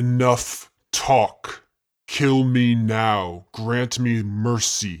 Enough talk. Kill me now. Grant me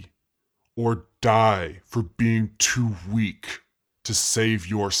mercy. Or die for being too weak to save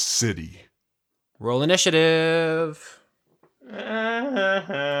your city. roll initiative.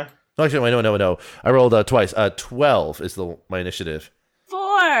 No, actually, wait, no. I rolled twice. 12 is my initiative.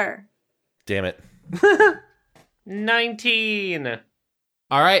 4. Damn it. 19.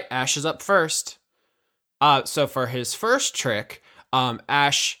 All right, Ash is up first. So for his first trick,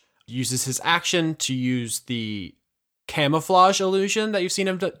 Ash uses his action to use the camouflage illusion that you've seen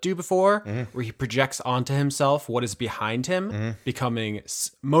him do before, where he projects onto himself what is behind him, becoming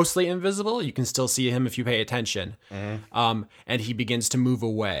mostly invisible. You can still see him if you pay attention. And he begins to move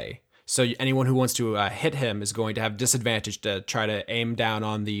away. So anyone who wants to hit him is going to have disadvantage to try to aim down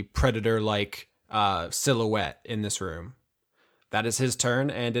on the predator-like silhouette in this room. That is his turn,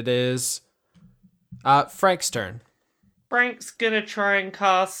 and it is Frank's turn. Frank's gonna try and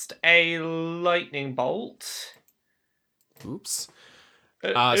cast a lightning bolt. Oops.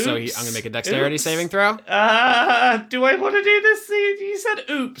 So I'm going to make a dexterity saving throw. Do I want to do this? You said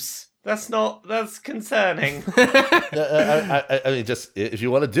oops. That's concerning. I mean, just if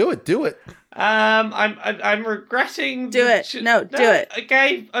you want to do it, do it. I'm regretting. Do it. Do it.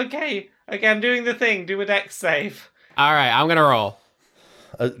 Okay. I'm doing the thing. Do a dex save. All right, I'm going to roll.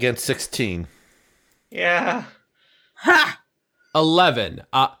 Against 16. Yeah. Ha! 11.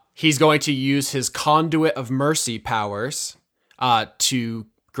 He's going to use his Conduit of Mercy powers to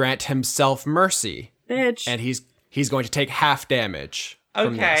grant himself mercy. Bitch. And he's going to take half damage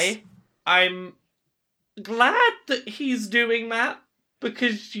from Okay. this. I'm glad that he's doing that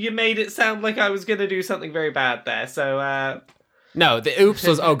because you made it sound like I was going to do something very bad there. So, No, the oops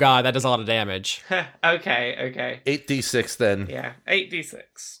was, oh god, that does a lot of damage. okay. 8d6 then. Yeah,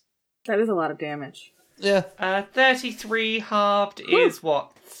 8d6. That is a lot of damage. Yeah. 33 halved is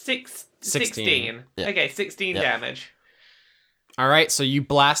what? 16. Yeah. Okay, 16 damage. All right, so you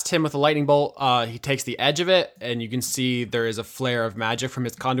blast him with a lightning bolt. He takes the edge of it, and you can see there is a flare of magic from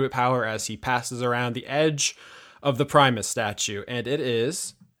his conduit power as he passes around the edge of the Primus statue. And it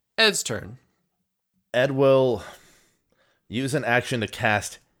is Ed's turn. Ed will use an action to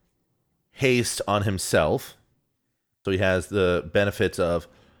cast haste on himself. So he has the benefits of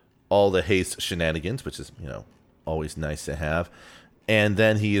all the haste shenanigans, which is, always nice to have. And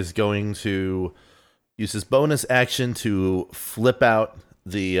then he is going to use his bonus action to flip out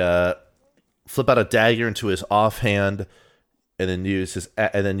a dagger into his offhand and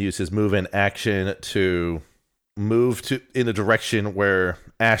then use his move and action to move in the direction where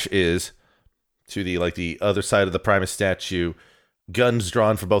Ash is, to the other side of the Primus statue. Guns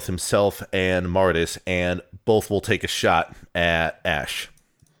drawn for both himself and Martis, and both will take a shot at Ash.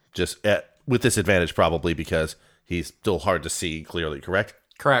 With disadvantage, probably, because he's still hard to see clearly, correct?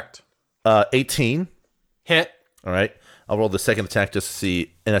 Correct. 18. Hit. All right. I'll roll the second attack just to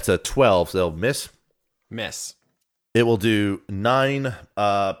see, and that's a 12, so they'll miss. Miss. It will do 9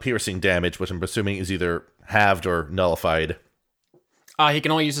 piercing damage, which I'm assuming is either halved or nullified. He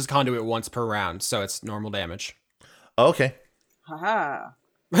can only use his conduit once per round, so it's normal damage. Okay. Haha.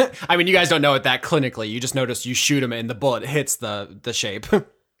 I mean, you guys don't know it that clinically. You just notice you shoot him and the bullet hits the shape.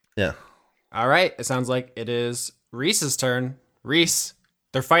 Yeah. All right. It sounds like it is Reese's turn. Reese,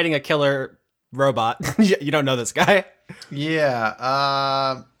 they're fighting a killer robot. You don't know this guy. Yeah,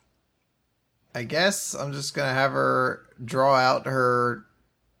 I guess I'm just gonna have her draw out her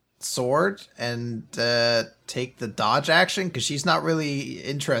sword and take the dodge action, because she's not really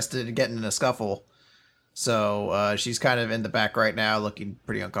interested in getting in a scuffle. So she's kind of in the back right now, looking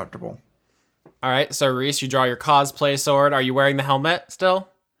pretty uncomfortable. All right. So Reese, you draw your cosplay sword. Are you wearing the helmet still?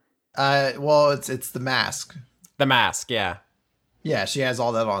 Well, it's the mask. The mask, yeah. Yeah, she has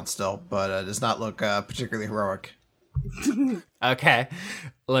all that on still, but it does not look particularly heroic. Okay.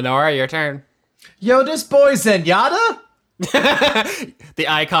 Lenora, your turn. Yo, this boy Zenyatta? The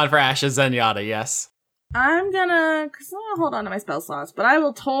icon for Ash is Zenyatta, yes. I'm gonna hold on to my spell slots, but I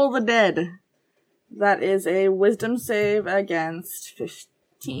will toll the dead. That is a wisdom save against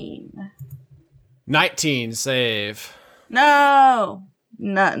 15. 19 save. No!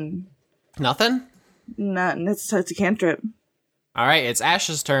 Nothing. Nothing? Nothing. It's a cantrip. All right, it's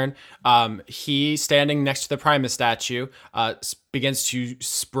Ash's turn. He, standing next to the Primus statue, begins to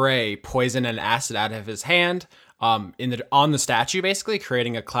spray poison and acid out of his hand on the statue, basically,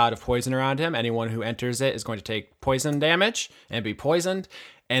 creating a cloud of poison around him. Anyone who enters it is going to take poison damage and be poisoned,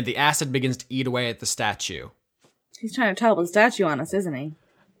 and the acid begins to eat away at the statue. He's trying to topple the statue on us, isn't he?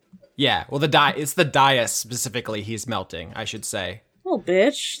 Yeah, well, it's the dais specifically he's melting, I should say. Little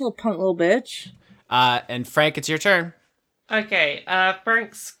bitch. Little punk little bitch. And Frank, it's your turn. Okay,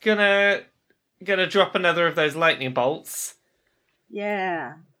 Frank's gonna drop another of those lightning bolts.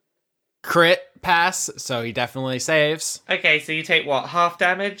 Yeah. Crit pass, so he definitely saves. Okay, so you take what, half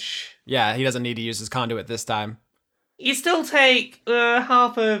damage? Yeah, he doesn't need to use his conduit this time. You still take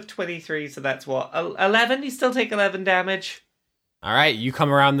half of 23, so that's what, 11? You still take 11 damage. All right, you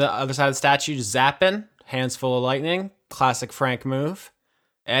come around the other side of the statue, zapping, hands full of lightning. Classic Frank move.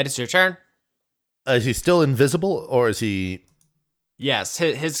 Ed, it's your turn. Is he still invisible, or is he... Yes,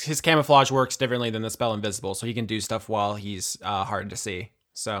 his camouflage works differently than the spell Invisible, so he can do stuff while he's hard to see.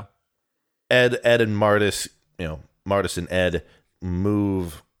 So Ed and Martis, Martis and Ed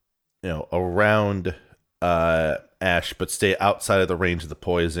move, around Ash, but stay outside of the range of the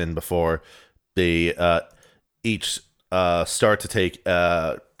poison before they each start to take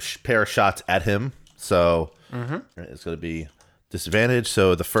a pair of shots at him. So it's going to be disadvantage.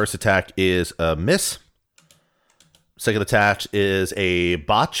 So the first attack is a miss. Second attack is a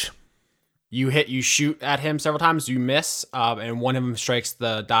botch. You shoot at him several times, you miss, and one of them strikes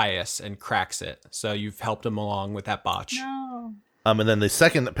the dais and cracks it. So you've helped him along with that botch. No. And then the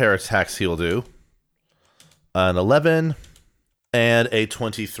second pair of attacks he'll do an 11 and a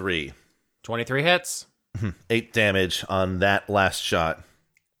 23. 23 hits. 8 damage on that last shot.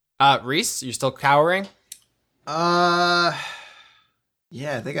 Reese, you still cowering? Yeah,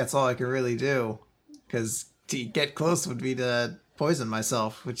 I think that's all I can really do. Because to get close would be to poison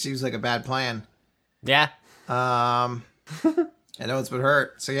myself, which seems like a bad plan. Yeah. I know it's been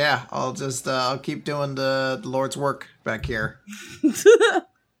hurt, so yeah, I'll keep doing the Lord's work back here.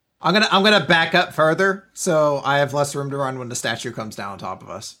 I'm gonna back up further, so I have less room to run when the statue comes down on top of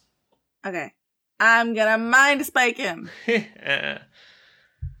us. Okay. I'm gonna mind spike him.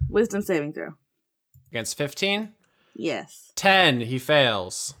 Wisdom saving throw. Against 15? Yes. 10, he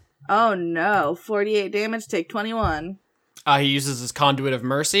fails. Oh no. 48 damage, take 21. He uses his Conduit of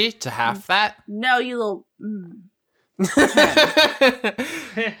Mercy to half that. No, you little...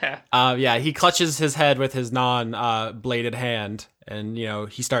 Yeah, he clutches his head with his non-bladed hand, and,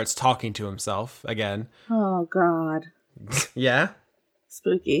 he starts talking to himself again. Oh, God. Yeah?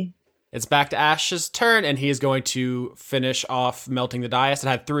 Spooky. It's back to Ash's turn, and he is going to finish off melting the dais. It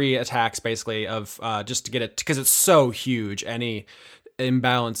had 3 attacks, basically, of just to get it, because it's so huge, any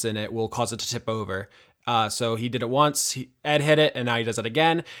imbalance in it will cause it to tip over. So he did it once, Ed hit it, and now he does it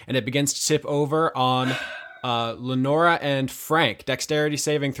again, and it begins to tip over on Lenora and Frank, dexterity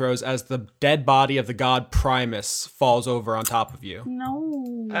saving throws as the dead body of the god Primus falls over on top of you.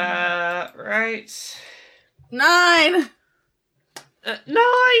 No. Right. 9. 9.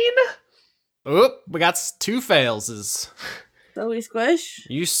 Oop, we got 2 fails. So we squish.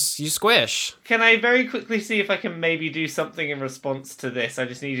 You squish. Can I very quickly see if I can maybe do something in response to this? I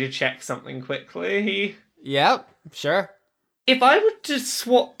just need to check something quickly. Yep, sure. If I were to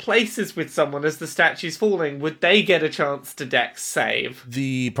swap places with someone as the statue's falling, would they get a chance to dex save?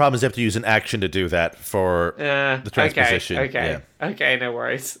 The problem is you have to use an action to do that for the transposition. Okay, no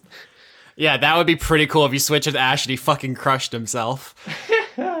worries. Yeah, that would be pretty cool if you switch with Ash and he fucking crushed himself.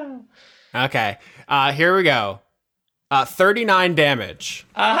 Okay, here we go. 39 damage.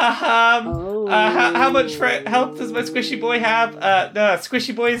 How much health does my squishy boy have? No,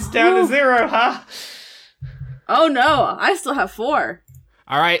 squishy boy's down to 0, huh? Oh no, I still have 4.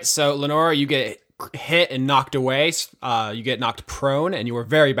 All right, so Lenora, you get hit and knocked away. You get knocked prone, and you were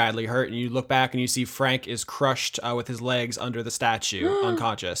very badly hurt. And you look back and you see Frank is crushed with his legs under the statue,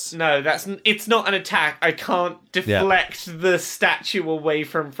 unconscious. No, it's not an attack. I can't deflect the statue away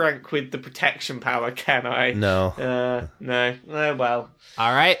from Frank with the protection power, can I? No. No. Oh, well.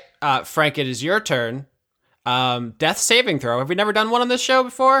 All right, Frank, it is your turn. Death saving throw. Have we never done one on this show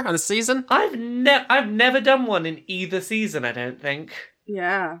before, on this season? I've never done one in either season, I don't think.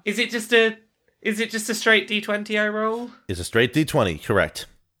 Yeah. Is it just a straight D20 I roll? It's a straight D20, correct.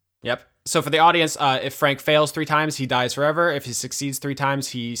 Yep. So for the audience, if Frank fails 3 times, he dies forever. If he succeeds 3 times,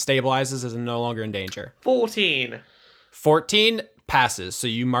 he stabilizes and is no longer in danger. 14. 14 passes, so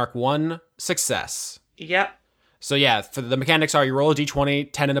you mark 1 success. Yep. So yeah, for the mechanics are you roll a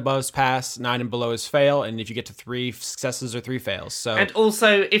d20, 10 and above is pass, 9 and below is fail, and if you get to 3 successes or 3 fails. So and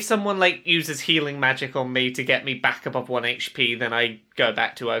also, if someone uses healing magic on me to get me back above 1 HP, then I go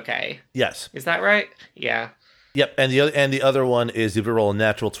back to okay. Yes. Is that right? Yeah. Yep, and the other one is you roll a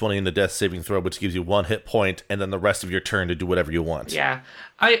natural 20 in the death saving throw, which gives you 1 hit point, and then the rest of your turn to do whatever you want. Yeah,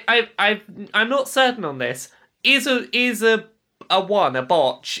 I'm not certain on this. Is a 1 a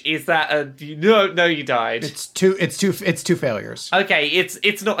botch? Is that a no? You died. It's two failures. Okay,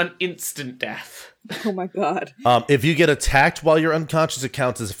 it's not an instant death. Oh my god. If you get attacked while you're unconscious, it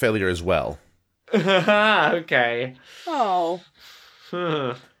counts as a failure as well. Okay. Oh.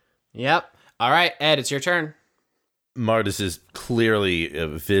 Yep. All right, Ed, it's your turn. Martis is clearly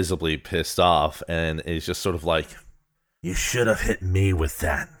visibly pissed off, and is just sort of like, You should have hit me with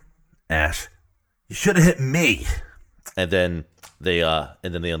that, Ash. You should have hit me. and then they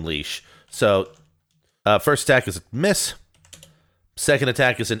unleash. So, first attack is a miss. Second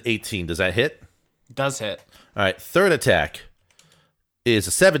attack is an 18. Does that hit? Does hit. All right. Third attack is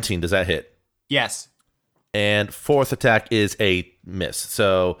a 17. Does that hit? Yes. And fourth attack is a miss.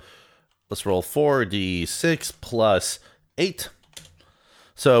 So let's roll 4d6 plus 8.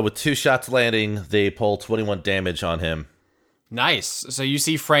 So with 2 shots landing, they pull 21 damage on him. Nice. So you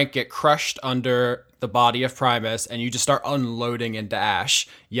see Frank get crushed under the body of Primus, and you just start unloading into Ash,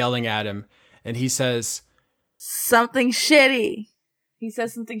 yelling at him. And he says, Something shitty. He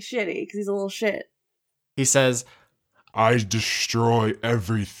says something shitty because he's a little shit. He says, I destroy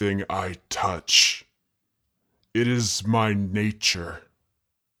everything I touch. It is my nature.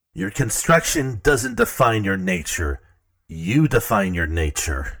 Your construction doesn't define your nature. You define your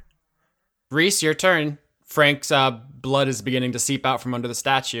nature. Reese, your turn. Frank's blood is beginning to seep out from under the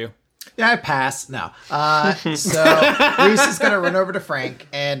statue. Yeah, I pass. No. So Reese is going to run over to Frank,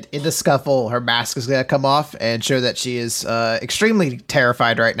 and in the scuffle, her mask is going to come off and show that she is extremely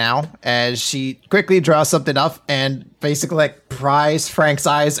terrified right now, as she quickly draws something up and basically pries Frank's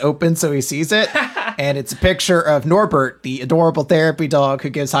eyes open so he sees it. And it's a picture of Norbert, the adorable therapy dog who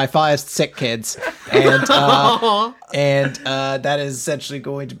gives high fives to sick kids. And that is essentially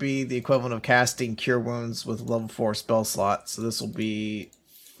going to be the equivalent of casting Cure Wounds with level 4 spell slot. So this will be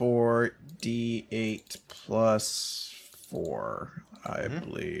 4d8 plus 4, I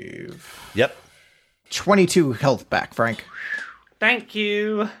believe. Yep. 22 health back, Frank. Thank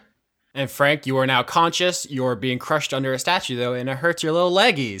you. And Frank, you are now conscious. You're being crushed under a statue, though, and it hurts your little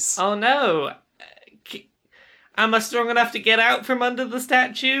leggies. Oh no. Am I strong enough to get out from under the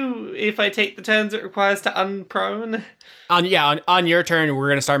statue if I take the turns it requires to unprone? On your turn, we're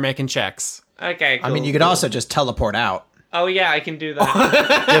going to start making checks. Okay, cool. I mean, you could also just teleport out. Oh yeah, I can do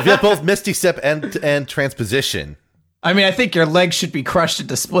that. Yeah, if you have both Misty Step and Transposition. I mean, I think your legs should be crushed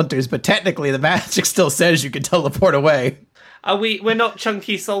into splinters, but technically the magic still says you can teleport away. We're not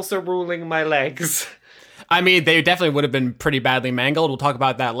chunky salsa ruling my legs. I mean, they definitely would have been pretty badly mangled. We'll talk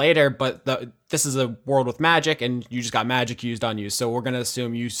about that later, but this is a world with magic, and you just got magic used on you, so we're going to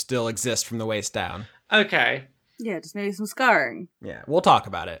assume you still exist from the waist down. Okay. Yeah, just maybe some scarring. Yeah, we'll talk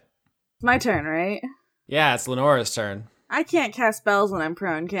about it. It's my turn, right? Yeah, it's Lenora's turn. I can't cast spells when I'm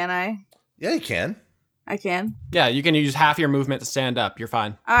prone, can I? Yeah, you can. I can. Yeah, you can use half your movement to stand up. You're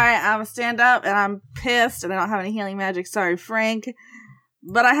fine. Alright, I'm gonna stand up, and I'm pissed, and I don't have any healing magic. Sorry, Frank.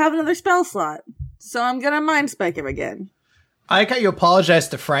 But I have another spell slot, so I'm gonna Mind Spike him again. I like how you apologize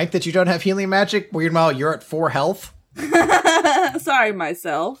to Frank that you don't have healing magic. Meanwhile, you're at 4 health. Sorry,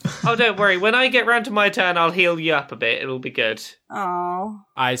 myself. Oh, don't worry. When I get round to my turn, I'll heal you up a bit. It'll be good. Oh.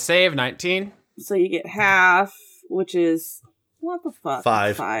 I save 19. So you get half, which is... What the fuck?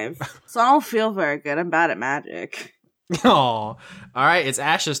 5. 5. So I don't feel very good. I'm bad at magic. Oh, all right. It's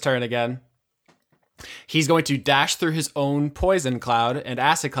Ash's turn again. He's going to dash through his own poison cloud and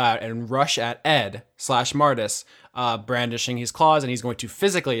acid cloud and rush at Ed/Martis, brandishing his claws, and he's going to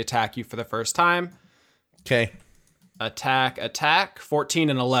physically attack you for the first time. Okay. Attack. 14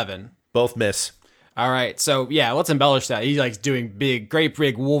 and 11. Both miss. All right. So yeah, let's embellish that. He's like doing great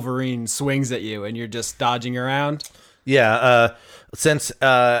big Wolverine swings at you, and you're just dodging around. Yeah, since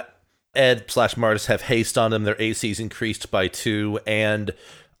Ed/Martis have haste on them, their AC's increased by 2, and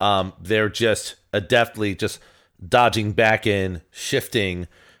they're just adeptly just dodging back in, shifting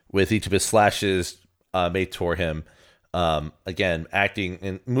with each of his slashes made toward him. Again, acting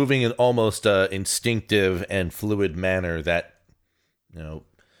and moving in almost instinctive and fluid manner that,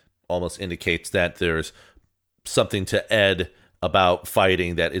 almost indicates that there's something to Ed about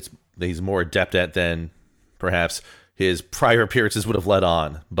fighting that he's more adept at than perhaps his prior appearances would have led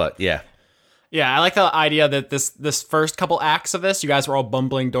on. But yeah. Yeah, I like the idea that this first couple acts of this, you guys were all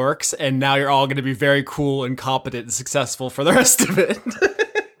bumbling dorks, and now you're all going to be very cool and competent and successful for the rest of it.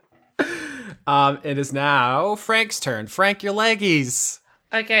 It is now Frank's turn. Frank, your leggies.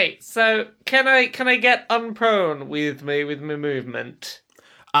 Okay, so can I get unprone with my movement?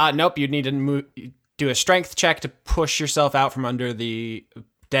 Nope. You'd need to do a strength check to push yourself out from under the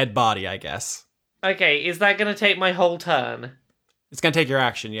dead body, I guess. Okay, is that going to take my whole turn? It's going to take your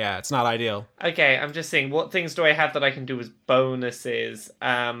action, yeah. It's not ideal. Okay, I'm just seeing, what things do I have that I can do as bonuses?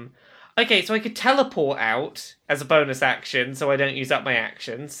 Okay, so I could teleport out as a bonus action, so I don't use up my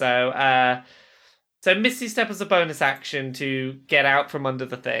action. So Misty Step as a bonus action to get out from under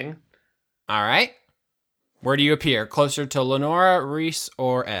the thing. All right. Where do you appear? Closer to Lenora, Reese,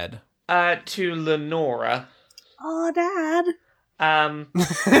 or Ed? To Lenora. Oh, Dad. So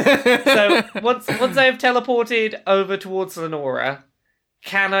once I have teleported over towards Lenora,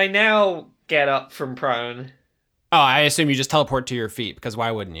 can I now get up from prone? Oh, I assume you just teleport to your feet, because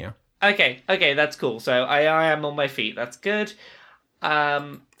why wouldn't you? Okay, that's cool. So I am on my feet. That's good.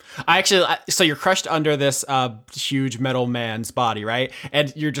 So you're crushed under this huge metal man's body, right?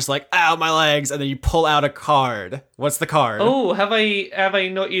 And you're just like, ow, my legs, and then you pull out a card. What's the card? Oh, have I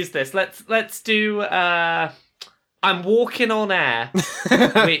not used this? Let's do I'm walking on air,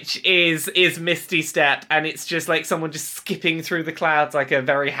 which is Misty Step, and it's just like someone just skipping through the clouds like a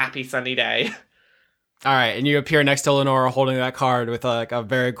very happy sunny day. All right, and you appear next to Lenora holding that card with like a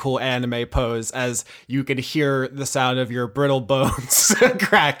very cool anime pose as you could hear the sound of your brittle bones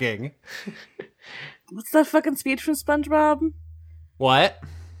cracking. What's that fucking speech from SpongeBob? What?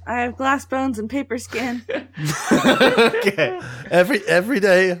 I have glass bones and paper skin. Okay. Every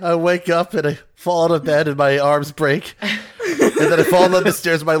day I wake up and I fall out of bed and my arms break. And then I fall down the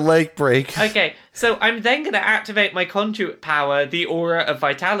stairs and my leg break. Okay, so I'm then going to activate my conduit power, the Aura of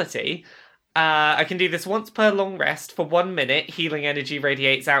Vitality. I can do this once per long rest. For 1 minute, healing energy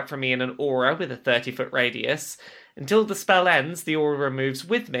radiates out from me in an aura with a 30-foot radius. Until the spell ends, the aura moves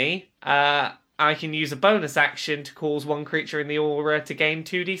with me. I can use a bonus action to cause one creature in the aura to gain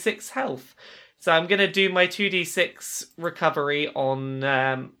 2d6 health. So I'm going to do my 2d6 recovery on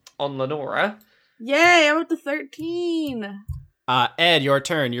Lenora. Yay, I'm up to 13. Ed, your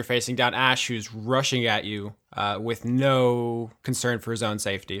turn. You're facing down Ash, who's rushing at you with no concern for his own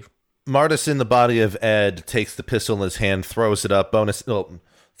safety. Martis in the body of Ed takes the pistol in his hand, throws it up,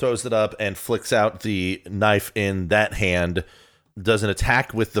 throws it up and flicks out the knife in that hand. Does an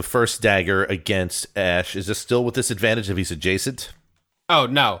attack with the first dagger against Ash. Is this still with disadvantage if he's adjacent? Oh,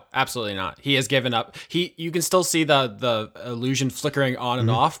 no, absolutely not. He has given up. You can still see the illusion flickering on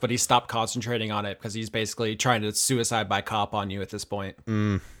and off, but he stopped concentrating on it because he's basically trying to suicide by cop on you at this point.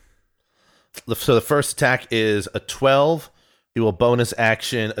 So the first attack is a 12. He will bonus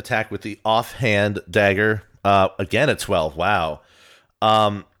action attack with the offhand dagger. Again, a 12. Wow.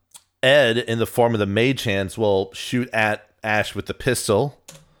 Ed, in the form of the mage hands, will shoot at Ash with the pistol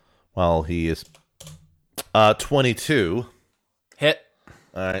while he is 22. Hit.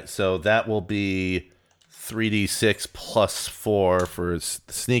 All right, so that will be 3d6 plus 4 for his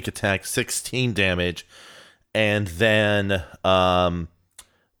sneak attack, 16 damage, and then another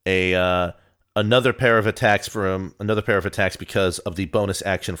pair of attacks because of the bonus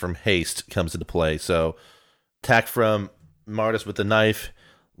action from haste comes into play. So attack from Martis with the knife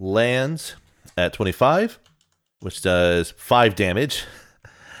lands at 25, which does 5 damage.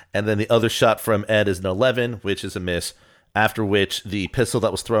 And then the other shot from Ed is an 11, which is a miss, after which the pistol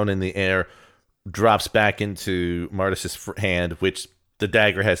that was thrown in the air drops back into Martis' hand, which the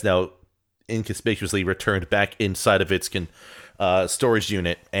dagger has now inconspicuously returned back inside of its storage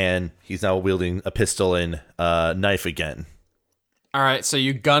unit, and he's now wielding a pistol and knife again. All right, so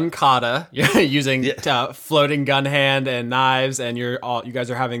you gun kata. You're using floating gun hand and knives, and you guys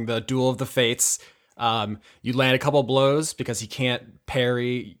are having the duel of the fates. You land a couple blows because he can't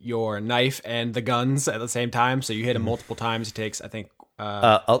parry your knife and the guns at the same time. So you hit him multiple times. He takes, I think,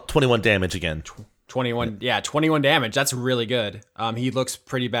 21 damage again. 21. Yeah, 21 damage. That's really good. He looks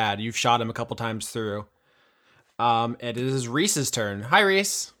pretty bad. You've shot him a couple times through. It is Reese's turn. Hi,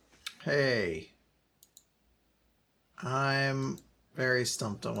 Reese. Hey. I'm very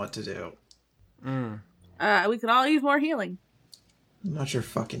stumped on what to do. We could all use more healing. I'm not your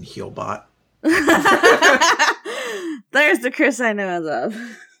fucking heal bot. There's the Chris I know and love.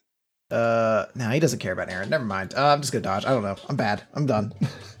 No, he doesn't care about Aaron. Never mind. I'm just gonna dodge. I don't know. I'm bad. I'm done.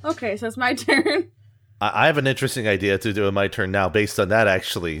 Okay, so it's my turn. I have an interesting idea to do in my turn now based on that,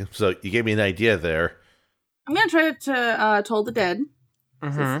 actually. So you gave me an idea there. I'm gonna try to Toll the Dead.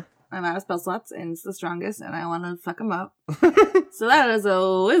 Mm-hmm. I'm out of spell slots, and it's the strongest, and I want to fuck him up. So that is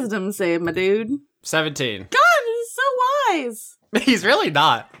a wisdom save, my dude. 17. God, he's so wise. He's really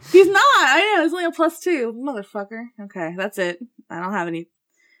not. He's not. I know. It's only a +2, motherfucker. Okay, that's it. I don't have any.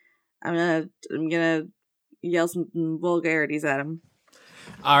 I'm gonna yell some vulgarities at him.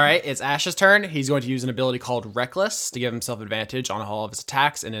 All right, it's Ash's turn. He's going to use an ability called Reckless to give himself advantage on all of his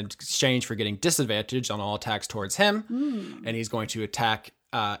attacks in exchange for getting disadvantage on all attacks towards him. And he's going to attack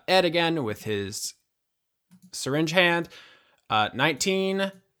Ed again with his syringe hand.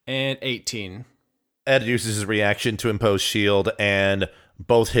 19 and 18. Ed uses his reaction to impose shield, and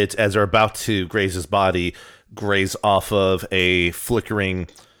both hits, as they're about to graze his body, graze off of a flickering,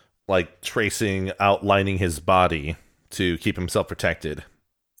 tracing, outlining his body to keep himself protected.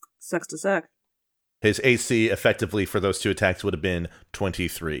 Sucks to suck. His AC effectively for those two attacks would have been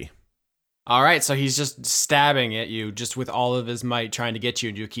 23. All right, so he's just stabbing at you just with all of his might, trying to get you,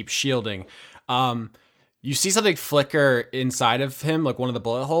 and you keep shielding. You see something flicker inside of him, like one of the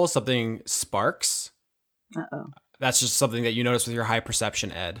bullet holes, something sparks. Uh-oh. That's just something that you notice with your high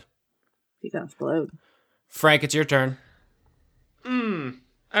perception, Ed. He gonna explode. Frank, it's your turn.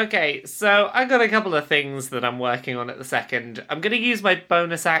 Okay, so I got a couple of things that I'm working on at the second. I'm going to use my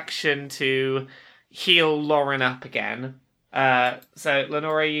bonus action to heal Lauren up again. So,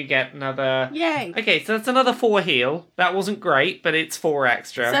 Lenora, you get another... Yay! Okay, so that's another 4 heal. That wasn't great, but it's 4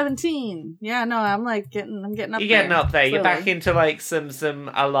 extra. 17. Yeah, no, I'm getting up there. You're getting up there. You're slowly. back into, some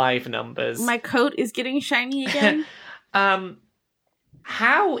alive numbers. My coat is getting shiny again.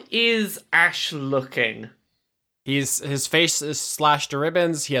 How is Ash looking? His face is slashed to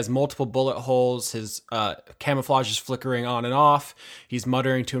ribbons. He has multiple bullet holes. His camouflage is flickering on and off. He's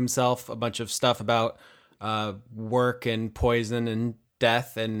muttering to himself a bunch of stuff about work and poison and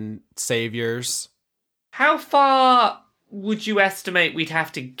death and saviors. How far would you estimate we'd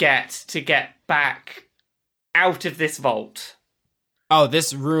have to get back out of this vault? Oh,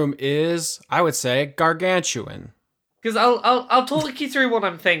 this room is, I would say, gargantuan. Because I'll talk you through what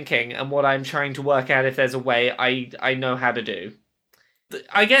I'm thinking and what I'm trying to work out if there's a way I know how to do.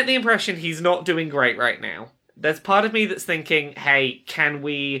 I get the impression he's not doing great right now. There's part of me that's thinking, hey, can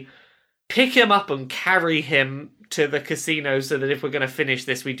we pick him up and carry him to the casino so that if we're going to finish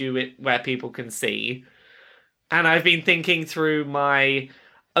this, we do it where people can see? And I've been thinking through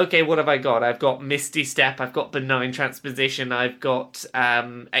okay, what have I got? I've got Misty Step, I've got Benign Transposition, I've got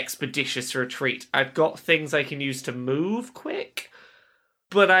Expeditious Retreat. I've got things I can use to move quick,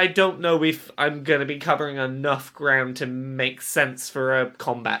 but I don't know if I'm going to be covering enough ground to make sense for a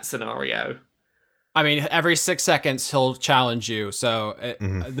combat scenario. I mean, every 6 seconds he'll challenge you, so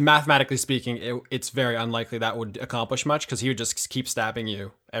mathematically speaking, it's very unlikely that would accomplish much, because he would just keep stabbing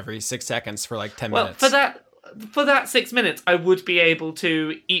you every 6 seconds for 10 minutes. For that 6 minutes, I would be able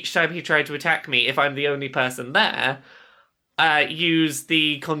to, each time he tried to attack me, if I'm the only person there, use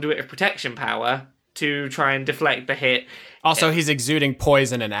the Conduit of Protection power to try and deflect the hit. Also, he's exuding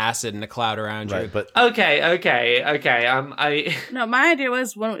poison and acid in the cloud around you. Right, but Okay. No, my idea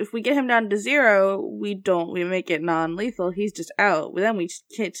was if we get him down to 0, we make it non-lethal. He's just out. Then we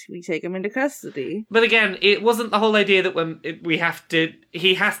take him into custody. But again, it wasn't the whole idea that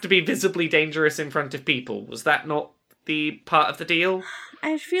he has to be visibly dangerous in front of people. Was that not the part of the deal?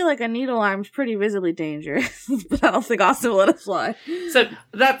 I feel like a needle arm's pretty visibly dangerous, but I don't think Austin will let us fly. So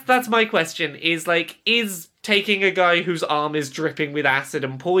that's my question, is taking a guy whose arm is dripping with acid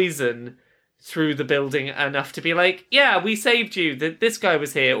and poison through the building enough to be like, yeah, we saved you, that this guy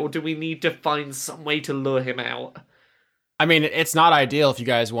was here, or do we need to find some way to lure him out? I mean, it's not ideal if you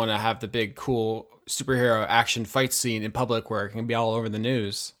guys want to have the big, cool superhero action fight scene in public where it can be all over the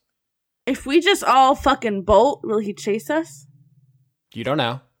news. If we just all fucking bolt, will he chase us? You don't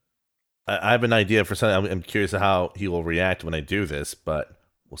know. I have an idea for something. I'm curious how he will react when I do this, but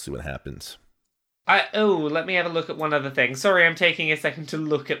we'll see what happens. Let me have a look at one other thing. Sorry, I'm taking a second to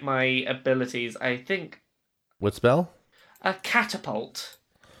look at my abilities. I think... What spell? A catapult.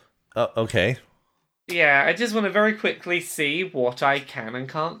 Okay. Yeah, I just want to very quickly see what I can and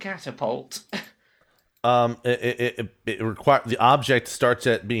can't catapult. It require the object starts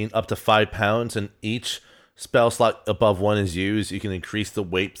at being up to 5 pounds, and each spell slot above 1 is used. You can increase the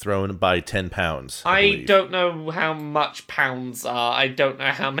weight thrown by 10 pounds. I don't know how much pounds are. I don't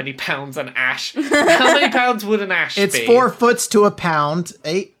know how many pounds an ash. How many pounds would an ash It's be? 4 foots to a pound,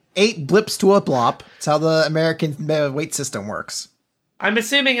 8 blips to a blop. That's how the American weight system works. I'm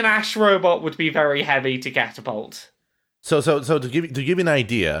assuming an ash robot would be very heavy to catapult. So to give you an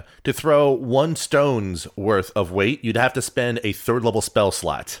idea, to throw 1 stone's worth of weight, you'd have to spend a 3rd level spell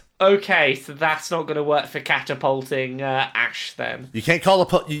slot. Okay, so that's not going to work for catapulting ash then. You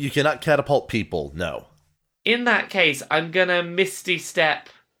cannot catapult people. No. In that case, I'm gonna Misty Step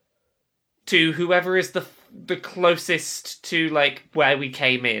to whoever is the closest to like where we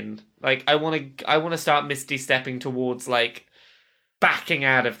came in. Like I want to start Misty Stepping towards like backing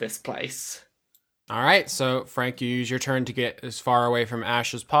out of this place. All right, so Frank, you use your turn to get as far away from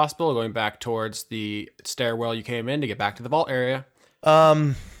Ash as possible, going back towards the stairwell you came in to get back to the vault area.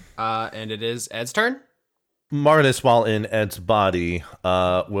 And it is Ed's turn. Martis, while in Ed's body,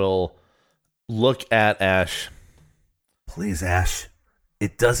 will look at Ash. Please, Ash,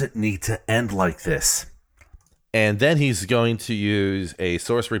 it doesn't need to end like this. And then he's going to use a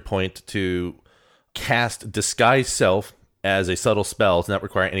sorcery point to cast Disguise Self as a subtle spell to not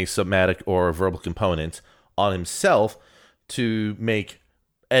require any somatic or verbal component on himself to make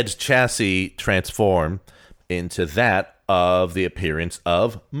Ed's chassis transform into that of the appearance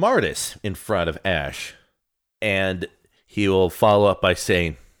of Martis in front of Ash. And he will follow up by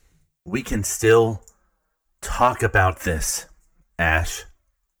saying, We can still talk about this, Ash.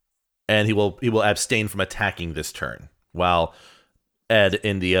 And he will abstain from attacking this turn, while Ed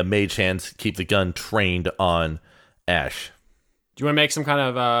in the mage hands keep the gun trained on Ash. Do you want to make some kind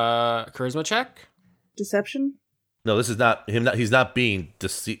of charisma check? Deception? No, this is not him. He's not being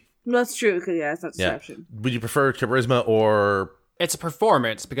deceived. No, that's true, because it's not deception. Yeah. Would you prefer charisma or... It's a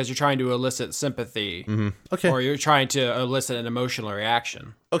performance because you're trying to elicit sympathy. Mm-hmm. Okay. Or you're trying to elicit an emotional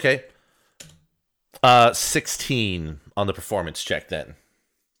reaction. Okay. 16 on the performance check then.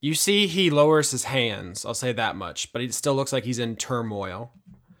 You see he lowers his hands, I'll say that much, but it still looks like he's in turmoil.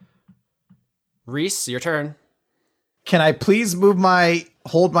 Reese, your turn. Can I please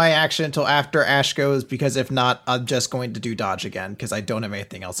hold my action until after Ash goes? Because if not, I'm just going to do dodge again, because I don't have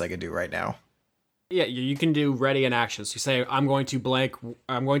anything else I can do right now. Yeah, you can do ready in action. So you say, I'm going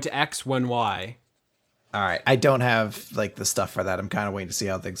to X when Y. All right. I don't have like the stuff for that. I'm kind of waiting to see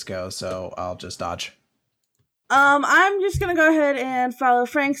how things go, so I'll just dodge. I'm just gonna go ahead and follow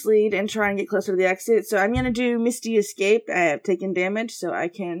Frank's lead and try and get closer to the exit. So I'm gonna do Misty Escape. I have taken damage, so I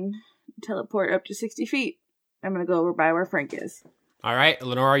can teleport up to 60 feet. I'm gonna go over by where Frank is. All right,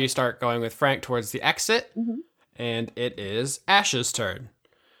 Lenora, you start going with Frank towards the exit, and it is Ash's turn.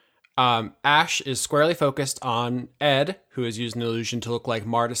 Ash is squarely focused on Ed, who has used an illusion to look like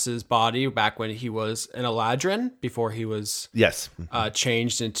Martis's body back when he was an Eladrin, before he was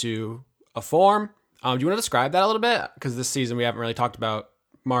changed into a form. Do you want to describe that a little bit? Because this season we haven't really talked about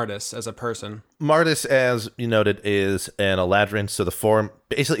Martis as a person. Martis, as you noted, is an Eladrin, so the form,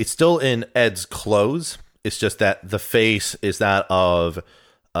 basically, it's still in Ed's clothes. It's just that the face is that of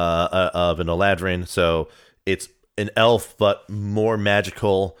an Eladrin, so it's an elf, but more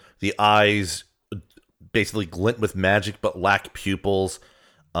magical. The eyes basically glint with magic, but lack pupils.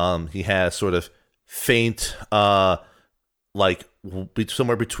 He has sort of faint, like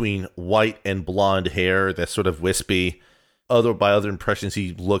somewhere between white and blonde hair that's sort of wispy. By other impressions,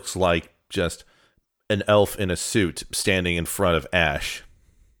 he looks like just an elf in a suit standing in front of Ash.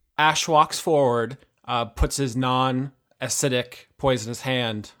 Ash walks forward, puts his non-acidic poisonous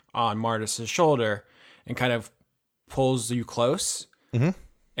hand on Martis's shoulder, and kind of pulls you close. Mm-hmm.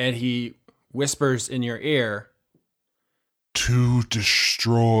 And he whispers in your ear, To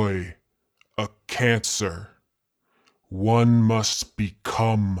destroy a cancer, one must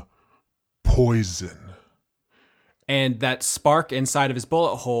become poison. and that spark inside of his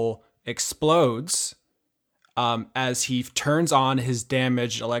bullet hole explodes as he turns on his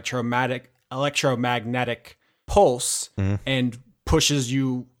damaged electromagnetic pulse and pushes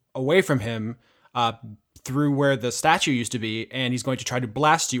you away from him through where the statue used to be, and he's going to try to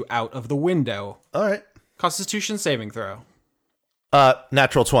blast you out of the window. All right. Constitution saving throw.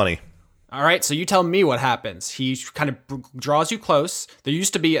 Natural 20. All right, so you tell me what happens. He kind of draws you close. There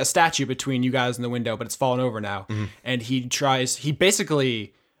used to be a statue between you guys and the window, but it's fallen over now. And he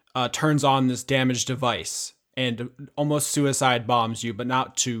basically turns on this damaged device and almost suicide bombs you, but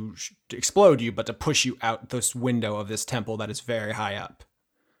not to explode you, but to push you out this window of this temple that is very high up.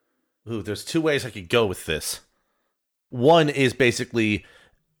 Ooh, there's two ways I could go with this. One is basically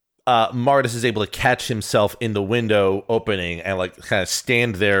Martis is able to catch himself in the window opening and like kind of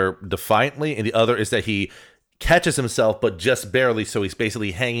stand there defiantly, and the other is that he catches himself but just barely, so he's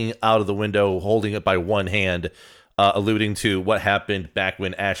basically hanging out of the window holding it by one hand, alluding to what happened back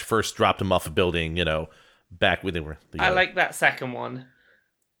when Ash first dropped him off a building, back when they were together. I like that second one.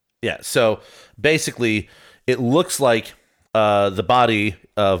 Yeah, so basically it looks like the body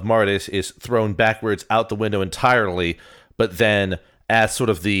of Martis is thrown backwards out the window entirely, but then as sort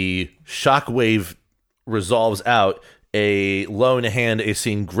of the shockwave resolves out, a lone hand is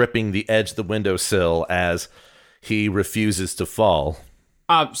seen gripping the edge of the windowsill as he refuses to fall.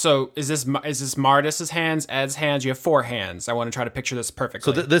 So is this Martis's hands, Ed's hands? You have four hands. I want to try to picture this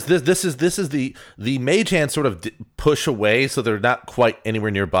perfectly. So this is the mage hands sort of push away, so they're not quite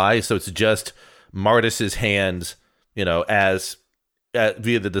anywhere nearby. So it's just Martis's hands, as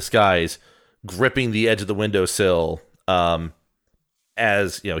via the disguise, gripping the edge of the windowsill.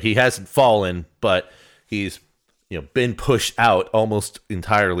 As he hasn't fallen, but he's been pushed out almost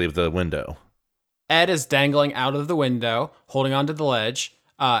entirely of the window. Ed is dangling out of the window, holding onto the ledge.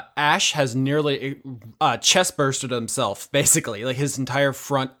 Ash has nearly chest bursted himself, basically. Like his entire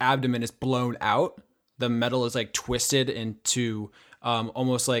front abdomen is blown out. The metal is like twisted into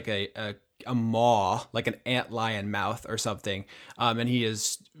almost like a maw, like an antlion mouth or something. And he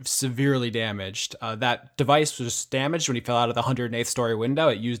is severely damaged. That device was damaged when he fell out of the 108th story window.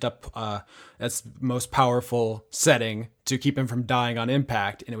 It used up its most powerful setting to keep him from dying on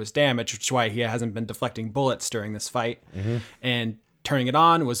impact, and it was damaged, which is why he hasn't been deflecting bullets during this fight. And turning it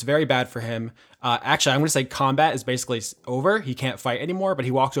on was very bad for him. Actually, I'm going to say combat is basically over. He can't fight anymore, but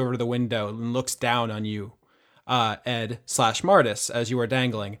he walks over to the window and looks down on you, Ed/Martis, as you are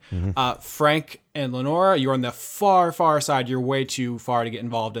dangling. Frank and Lenora, you're on the far, far side. You're way too far to get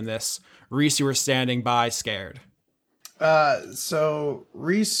involved in this. Reese, you were standing by, scared. So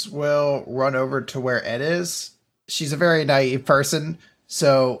Reese will run over to where Ed is. She's a very naive person,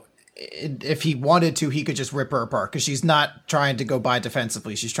 so if he wanted to, he could just rip her apart, because she's not trying to go by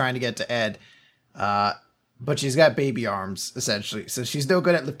defensively. She's trying to get to Ed. But she's got baby arms, essentially. So she's no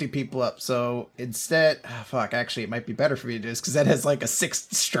good at lifting people up. So instead, actually, it might be better for me to do this, because Ed has like a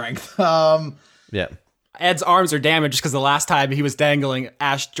 6th strength. Yeah. Ed's arms are damaged because the last time he was dangling,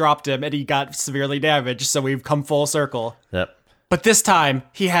 Ash dropped him and he got severely damaged. So we've come full circle. Yep. But this time,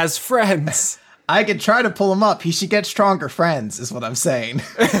 he has friends. I could try to pull him up. He should get stronger friends, is what I'm saying.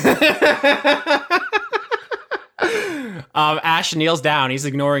 Ash kneels down. He's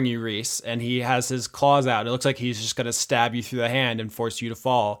ignoring you, Reese, and he has his claws out. It looks like he's just going to stab you through the hand and force you to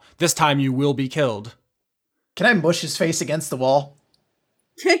fall. This time you will be killed. Can I mush his face against the wall?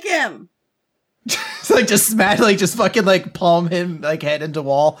 Kick him. just smash, just fucking palm him head into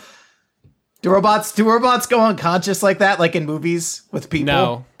wall. Do robots go unconscious like that, like in movies with people?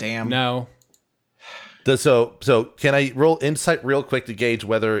 No. Damn. No. So can I roll insight real quick to gauge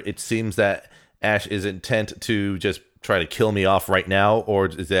whether it seems that Ash is intent to just try to kill me off right now, or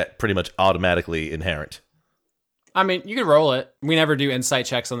is that pretty much automatically inherent? I mean, you could roll it. We never do insight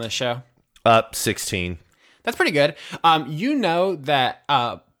checks on this show. 16. That's pretty good. You know that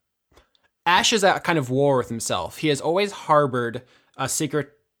Ash is at kind of war with himself. He has always harbored a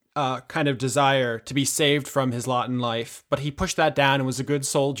secret kind of desire to be saved from his lot in life, but he pushed that down and was a good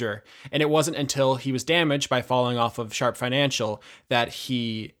soldier. And it wasn't until he was damaged by falling off of Sharp Financial that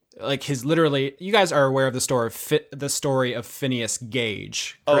he, you guys are aware of the story of Phineas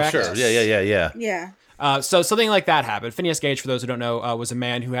Gage, correct? Oh, sure. Yeah. Yeah. So something like that happened. Phineas Gage, for those who don't know, was a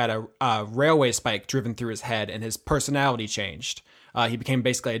man who had a railway spike driven through his head, and his personality changed. He became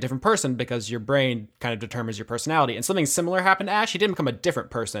basically a different person because your brain kind of determines your personality. And something similar happened to Ash. He didn't become a different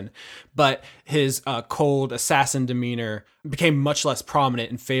person, but his cold assassin demeanor became much less prominent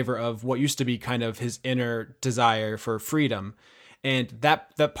in favor of what used to be kind of his inner desire for freedom. And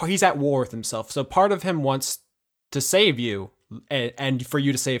that he's at war with himself. So part of him wants to save you and for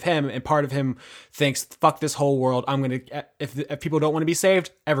you to save him. And part of him thinks, fuck this whole world. If people don't want to be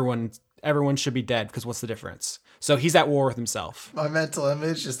saved, everyone should be dead, because what's the difference? So he's at war with himself. My mental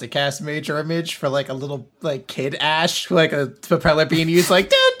image is the cast major image for like a little like kid Ash, like a propeller being used. Like,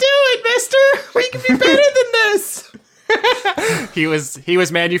 don't do it, Mister. We can be better than this. He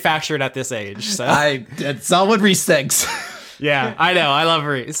was manufactured at this age. So that's all what Reese thinks. Yeah, I know. I love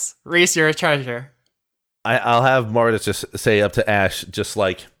Reese. Reese, you're a treasure. I'll have Mortis just say up to Ash, just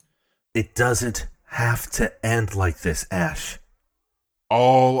like, It doesn't have to end like this, Ash.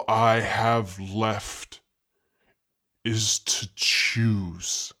 All I have left is to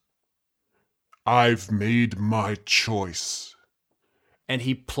choose. I've made my choice. And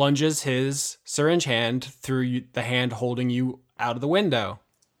he plunges his syringe hand through the hand holding you out of the window.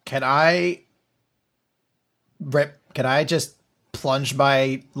 Can I just plunge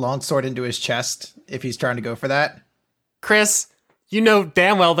my longsword into his chest if he's trying to go for that? Chris, you know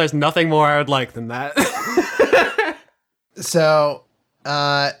damn well there's nothing more I would like than that. So,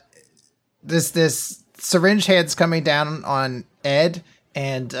 this syringe hand's coming down on Ed,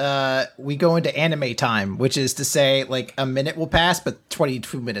 and we go into anime time, which is to say, like, a minute will pass, but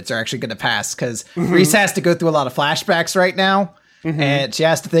 22 minutes are actually going to pass, because Reese has to go through a lot of flashbacks right now, and she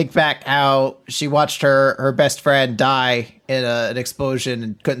has to think back how she watched her best friend die in an explosion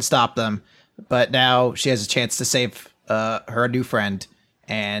and couldn't stop them, but now she has a chance to save her new friend,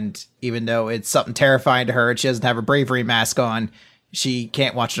 and even though it's something terrifying to her and she doesn't have her bravery mask on, she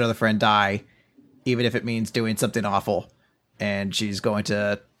can't watch another friend die, even if it means doing something awful. And she's going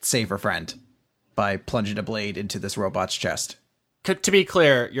to save her friend by plunging a blade into this robot's chest. To be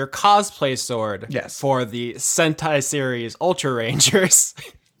clear, your cosplay sword Yes. for the Sentai series Ultra Rangers.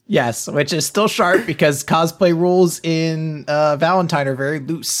 Yes, which is still sharp because cosplay rules in Valentine are very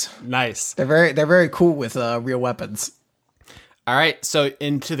loose. Nice. They're very cool with real weapons. All right, so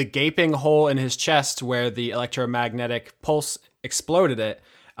into the gaping hole in his chest where the electromagnetic pulse exploded it,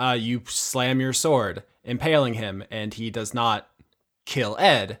 you slam your sword, impaling him, and he does not kill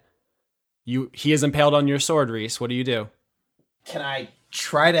Ed. He is impaled on your sword, Reese. What do you do? Can I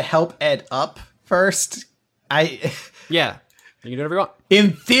try to help Ed up first? Yeah, you can do whatever you want.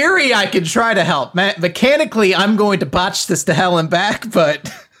 In theory, I can try to help. Mechanically, I'm going to botch this to hell and back,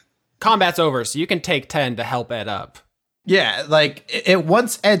 but Combat's over, so you can take 10 to help Ed up. yeah, like it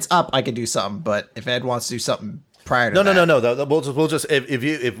once Ed's up, I can do something. But if Ed wants to do something prior to no. We'll just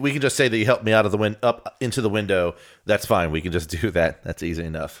if we can just say that you helped me out of the up into the window, that's fine. We can just do that. That's easy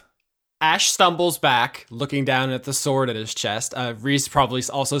enough. Ash stumbles back, looking down at the sword at his chest. Reese probably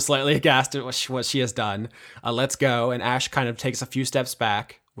also slightly aghast at what she has done. Let's go. And Ash kind of takes a few steps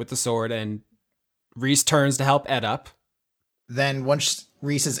back with the sword, and Reese turns to help Ed up. Then once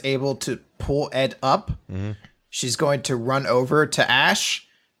Reese is able to pull Ed up, she's going to run over to Ash,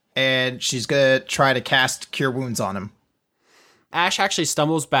 and she's going to try to cast Cure Wounds on him. Ash actually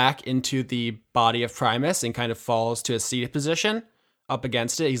stumbles back into the body of Primus and kind of falls to a seated position up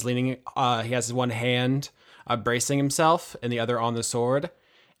against it. He's leaning, he has one hand bracing himself and the other on the sword,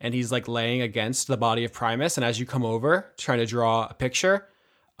 and he's like laying against the body of Primus. And as you come over, trying to draw a picture,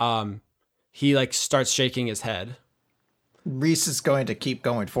 he like starts shaking his head. Reese is going to keep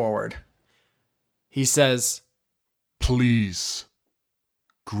going forward. He says, Please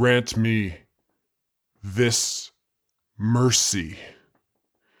grant me this mercy.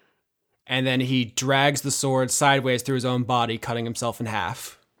 and then he drags the sword sideways through his own body, cutting himself in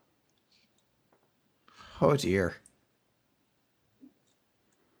half. Oh dear.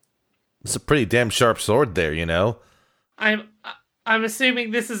 It's a pretty damn sharp sword there, you know? I'm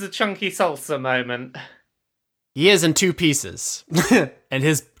assuming this is a chunky salsa moment. He is in two pieces, and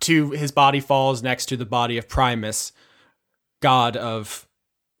his body falls next to the body of Primus, god of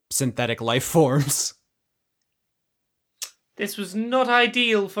synthetic life forms. This was not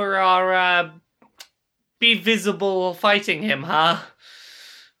ideal for our be visible fighting him, huh?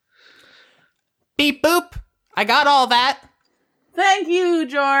 Beep boop! I got all that! Thank you,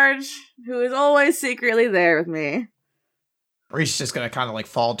 George, who is always secretly there with me. Reese's just gonna kind of like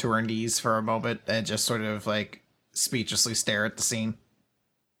fall to her knees for a moment and just sort of like speechlessly stare at the scene.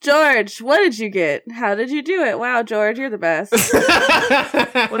 George, what did you get? How did you do it? Wow, George, you're the best.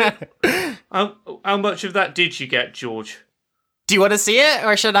 How much of that did you get, George? Do you want to see it,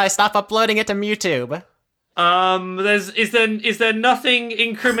 or should I stop uploading it to YouTube? Is there nothing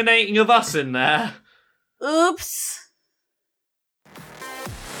incriminating of us in there? Oops.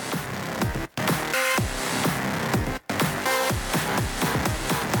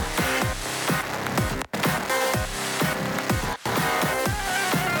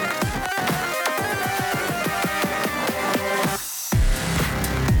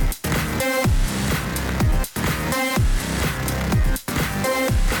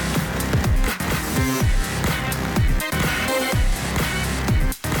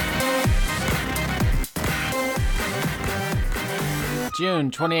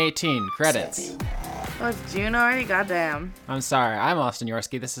 June 2018, credits. Oh, it's June already? Goddamn. I'm sorry, I'm Austin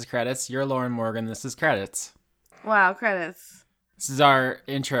Yorsky, this is credits. You're Lauren Morgan, this is credits. Wow, credits. This is our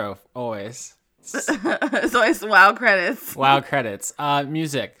intro, always. It's always wow credits. Wow, credits.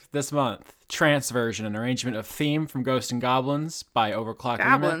 Music, this month. Trance version, an arrangement of Theme from Ghosts and Goblins by Overclock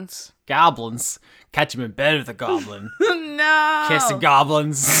Goblins. Remix. Goblins. Catch him in bed with a goblin. No. Kissing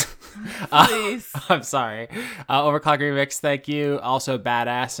goblins. Please. I'm sorry. Overclock Remix, thank you. Also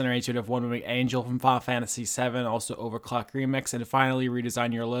Badass, an arrangement of One Winged Angel from Final Fantasy VII. Also Overclock Remix. And finally,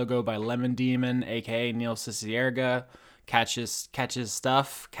 Redesign Your Logo by Lemon Demon, aka Neil Cicierga. Catches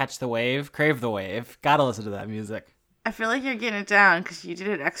stuff. Catch the wave. Crave the wave. Gotta listen to that music. I feel like you're getting it down because you did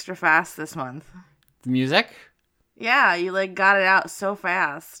it extra fast this month. The music? Yeah, you got it out so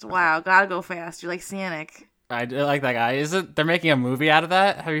fast. Wow, gotta go fast. You're like Sonic. I like that guy. They're making a movie out of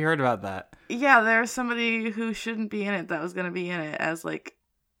that? Have you heard about that? Yeah, there's somebody who shouldn't be in it that was gonna be in it as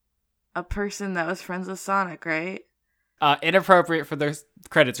a person that was friends with Sonic, right? Inappropriate for the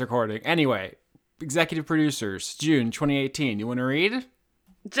credits recording. Anyway, executive producers, June 2018. You want to read?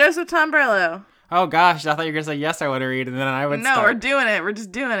 Joseph Tombrello. Oh gosh, I thought you were gonna say yes, I want to read, and then I would No, start. we're doing it. We're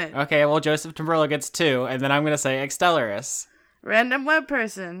just doing it. Okay, well, Joseph Tombrello gets 2, and then I'm gonna say Extellaris. Random web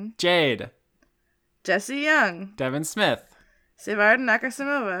person. Jade. Jesse Young. Devin Smith. Sivarda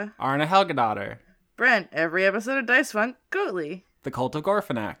Nakasimova. Arna Helgadottir. Brent, every episode of Dice Funk, Goatly. The Cult of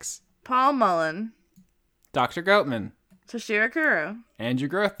Gorfanax. Paul Mullen. Dr. Goatman. Toshiro Kuro. Andrew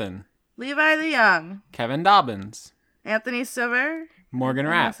Grothin. Levi the Young. Kevin Dobbins. Anthony Silver. Morgan I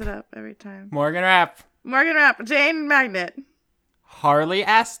Rapp. mess it up every time. Morgan Rapp. Morgan Rapp. Jane Magnet. Harley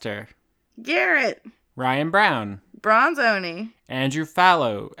Astor. Garrett. Ryan Brown. Bronze Oni. Andrew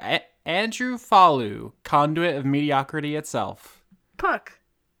Fallow. Andrew Fallu, conduit of mediocrity itself. Puck.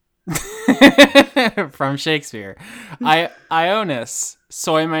 From Shakespeare. Ionis.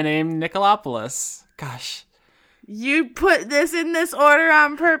 Soy my name Nicolopoulos. Gosh. You put this in this order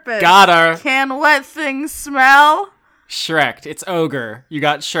on purpose. Got her. Can wet things smell? Shrek'd. It's ogre. You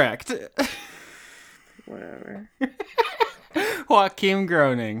got Shrek'd. Whatever. Joaquin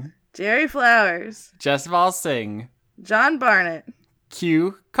Groening. Jerry Flowers. Jessval Singh. John Barnett.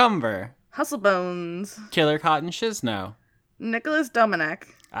 Q Cumber. Hustlebones. Killer Cotton Shizno. Nicholas Dominack.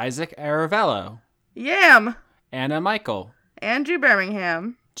 Isaac Aravello. Yam. Anna Michael. Andrew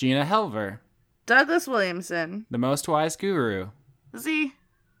Birmingham. Gina Helver. Douglas Williamson. The Most Wise Guru. Z.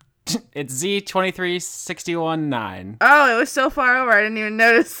 It's Z23619. Oh, it was so far over I didn't even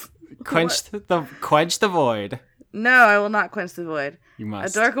notice. Quench the void. No, I will not quench the void. You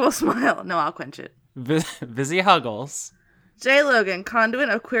must. Adorable smile. No, I'll quench it. Vizzy Huggles. J. Logan, conduit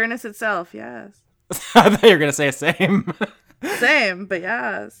of queerness itself. Yes. I thought you were gonna say same. Same, but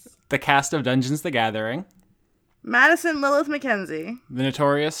yes. The cast of Dungeons the Gathering. Madison Lilith McKenzie. The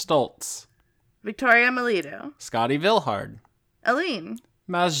Notorious Stoltz. Victoria Melito. Scotty Vilhard. Aline.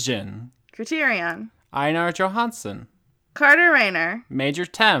 Mazjin. Criterion. Einar Johansson. Carter Rayner. Major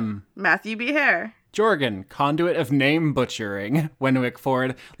Tem. Matthew B. Hare. Jorgen, conduit of name butchering. Wenwick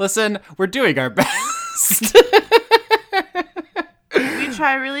Ford. Listen, we're doing our best. We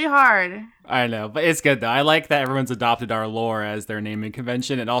try really hard. I know, but it's good though. I like that everyone's adopted our lore as their naming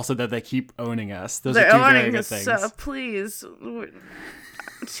convention, and also that they keep owning us. Those They're are two very owning good us, things. so please.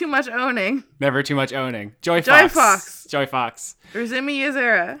 Too much owning. Never too much owning. Joy Joy Fox. Fox. Joy Fox. Ruzumi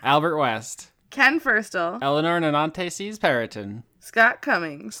Yazura. Albert West. Ken Firstel. Eleanor Nanante Sees Periton. Scott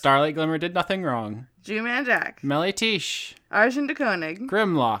Cummings. Starlight Glimmer did nothing wrong. Jew-Man Jack. Melly Tish. Arjun de Koenig.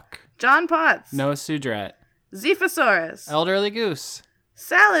 Grimlock. John Potts. Noah Sudret. Zephosaurus. Elderly Goose.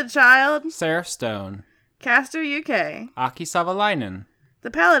 Salad Child. Seraph Stone. Caster UK. Aki Savalainen. The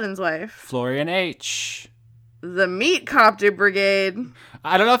Paladin's Wife. Florian H. The Meat Copter Brigade.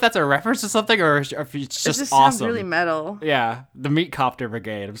 I don't know if that's a reference to something or if it's It just just awesome. sounds really metal. Yeah, the Meat Copter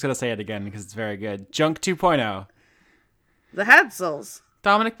Brigade. I'm just going to say it again because it's very good. Junk 2.0. The Hadsels.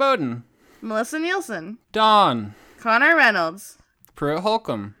 Dominic Bowden. Melissa Nielsen. Dawn. Connor Reynolds. Pruitt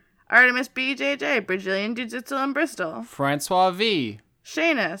Holcomb. Artemis BJJ, Brazilian Jiu-Jitsu in Bristol. Francois V.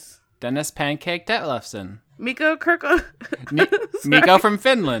 Shanus. Dennis Pancake Detlefsen. Miko Kirko. Miko from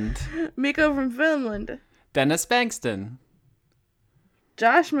Finland. Miko from Finland. Dennis Bankston.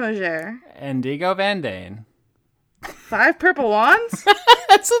 Josh Moser. Indigo Van Dane. 5 Purple Wands.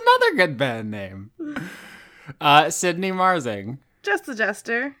 That's another good band name. Sydney Marzing. Just the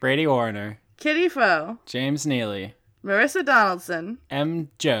Jester. Brady Warner. Kitty Foe. James Neely. Marissa Donaldson. M.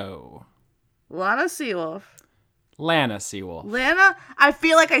 Joe. Lana Seawolf. Lana Seawolf. Lana, I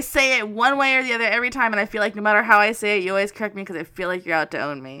feel like I say it one way or the other every time, and I feel like no matter how I say it, you always correct me because I feel like you're out to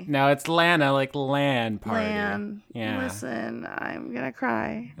own me. No, it's Lana, like LAN party. Lan, Yeah. listen, I'm gonna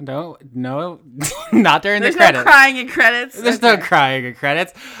cry. No, not during There's the no credits. crying in credits. There's no crying in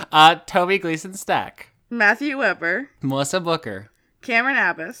credits. Toby Gleason Stack. Matthew Weber. Melissa Booker. Cameron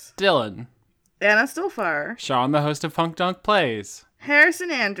Abbas. Dylan. Anna Stillfire. Sean, the host of Punk Dunk Plays.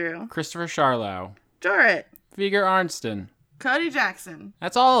 Harrison Andrew. Christopher Charlow. Jorrit. Viger Arnston. Cody Jackson.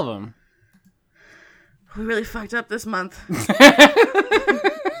 That's all of them. We really fucked up this month.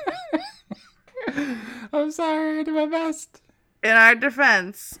 I'm sorry, I did my best. In our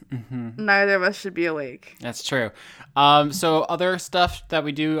defense, neither of us should be awake. That's true. So other stuff that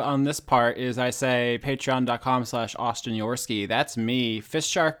we do on this part is I say patreon.com/Austin Yorsky. That's me. Fish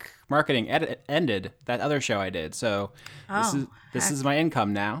Shark Marketing ended that other show I did. So this is my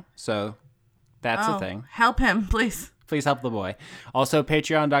income now. So that's the thing. Help him, please. Please help the boy. Also,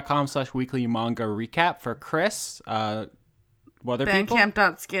 patreon.com/weekly manga recap for Chris. What other people?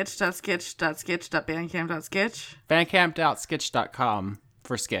 Bandcamp.sketch.sketch.sketch.bandcamp.sketch. Bandcamp.sketch.com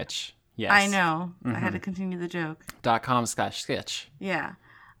for sketch. Yes. I know. I had to continue the joke. .com/sketch. Yeah.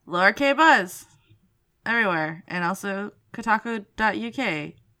 Laura K. Buzz. Everywhere. And also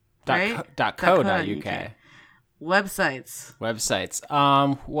kotaku.uk. Right? .co.uk.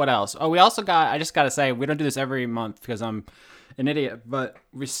 Websites. What else? Oh, we also got, I just gotta say, we don't do this every month because I'm an idiot, but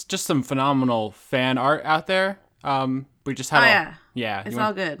we just some phenomenal fan art out there. We just had yeah. It's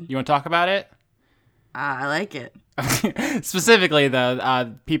all good. You want to talk about it? I like it. Specifically,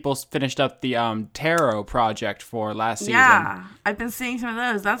 the people finished up the tarot project for last season. Yeah, I've been seeing some of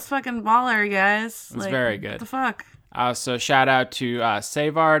those. That's fucking baller, guys. It's very good. What the fuck? So shout out to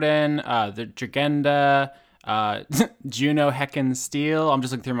Savarden, the Dragenda, Juno Heckin Steele. I'm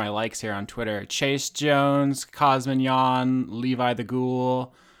just looking through my likes here on Twitter. Chase Jones, Cosmignon, Levi the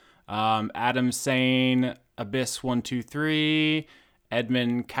Ghoul, Adam Sane, Abyss123,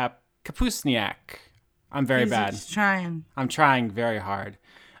 Edmund Kapusniak. I'm very bad. He's trying. I'm trying very hard.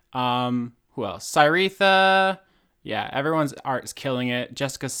 Who else? Cyretha. Yeah, everyone's art is killing it.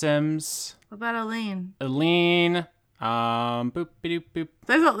 Jessica Sims. What about Aline? Aline. Boop, doop, boop.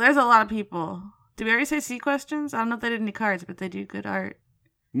 There's a lot of people. Did we already say C questions? I don't know if they did any cards, but they do good art.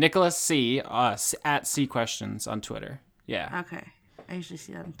 Nicholas C. At C Questions on Twitter. Yeah. Okay. I usually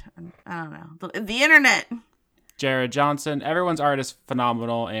see that on I don't know. The internet. Jared Johnson. Everyone's art is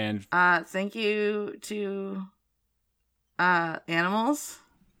phenomenal, and thank you to animals.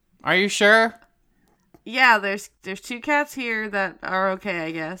 Are you sure? Yeah, there's 2 cats here that are okay, I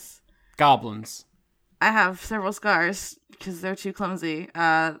guess. Goblins. I have several scars because they're too clumsy.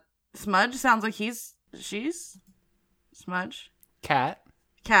 Smudge sounds like she's Smudge. Cat.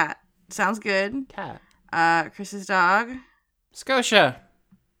 Sounds good. Cat. Chris's dog. Scotia.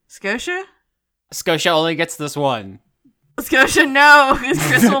 Scotia only gets this one. Scotia, no, because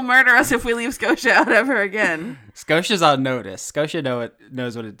Chris will murder us if we leave Scotia out ever again. Scotia's on notice. Scotia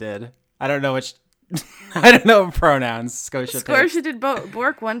knows what it did. I don't know which. I don't know pronouns. Scotia did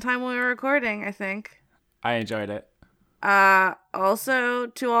Bork one time when we were recording, I think. I enjoyed it. Also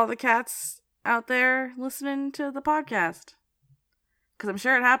to all the cats out there listening to the podcast, because I'm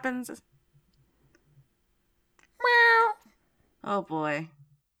sure it happens. Meow. Oh boy.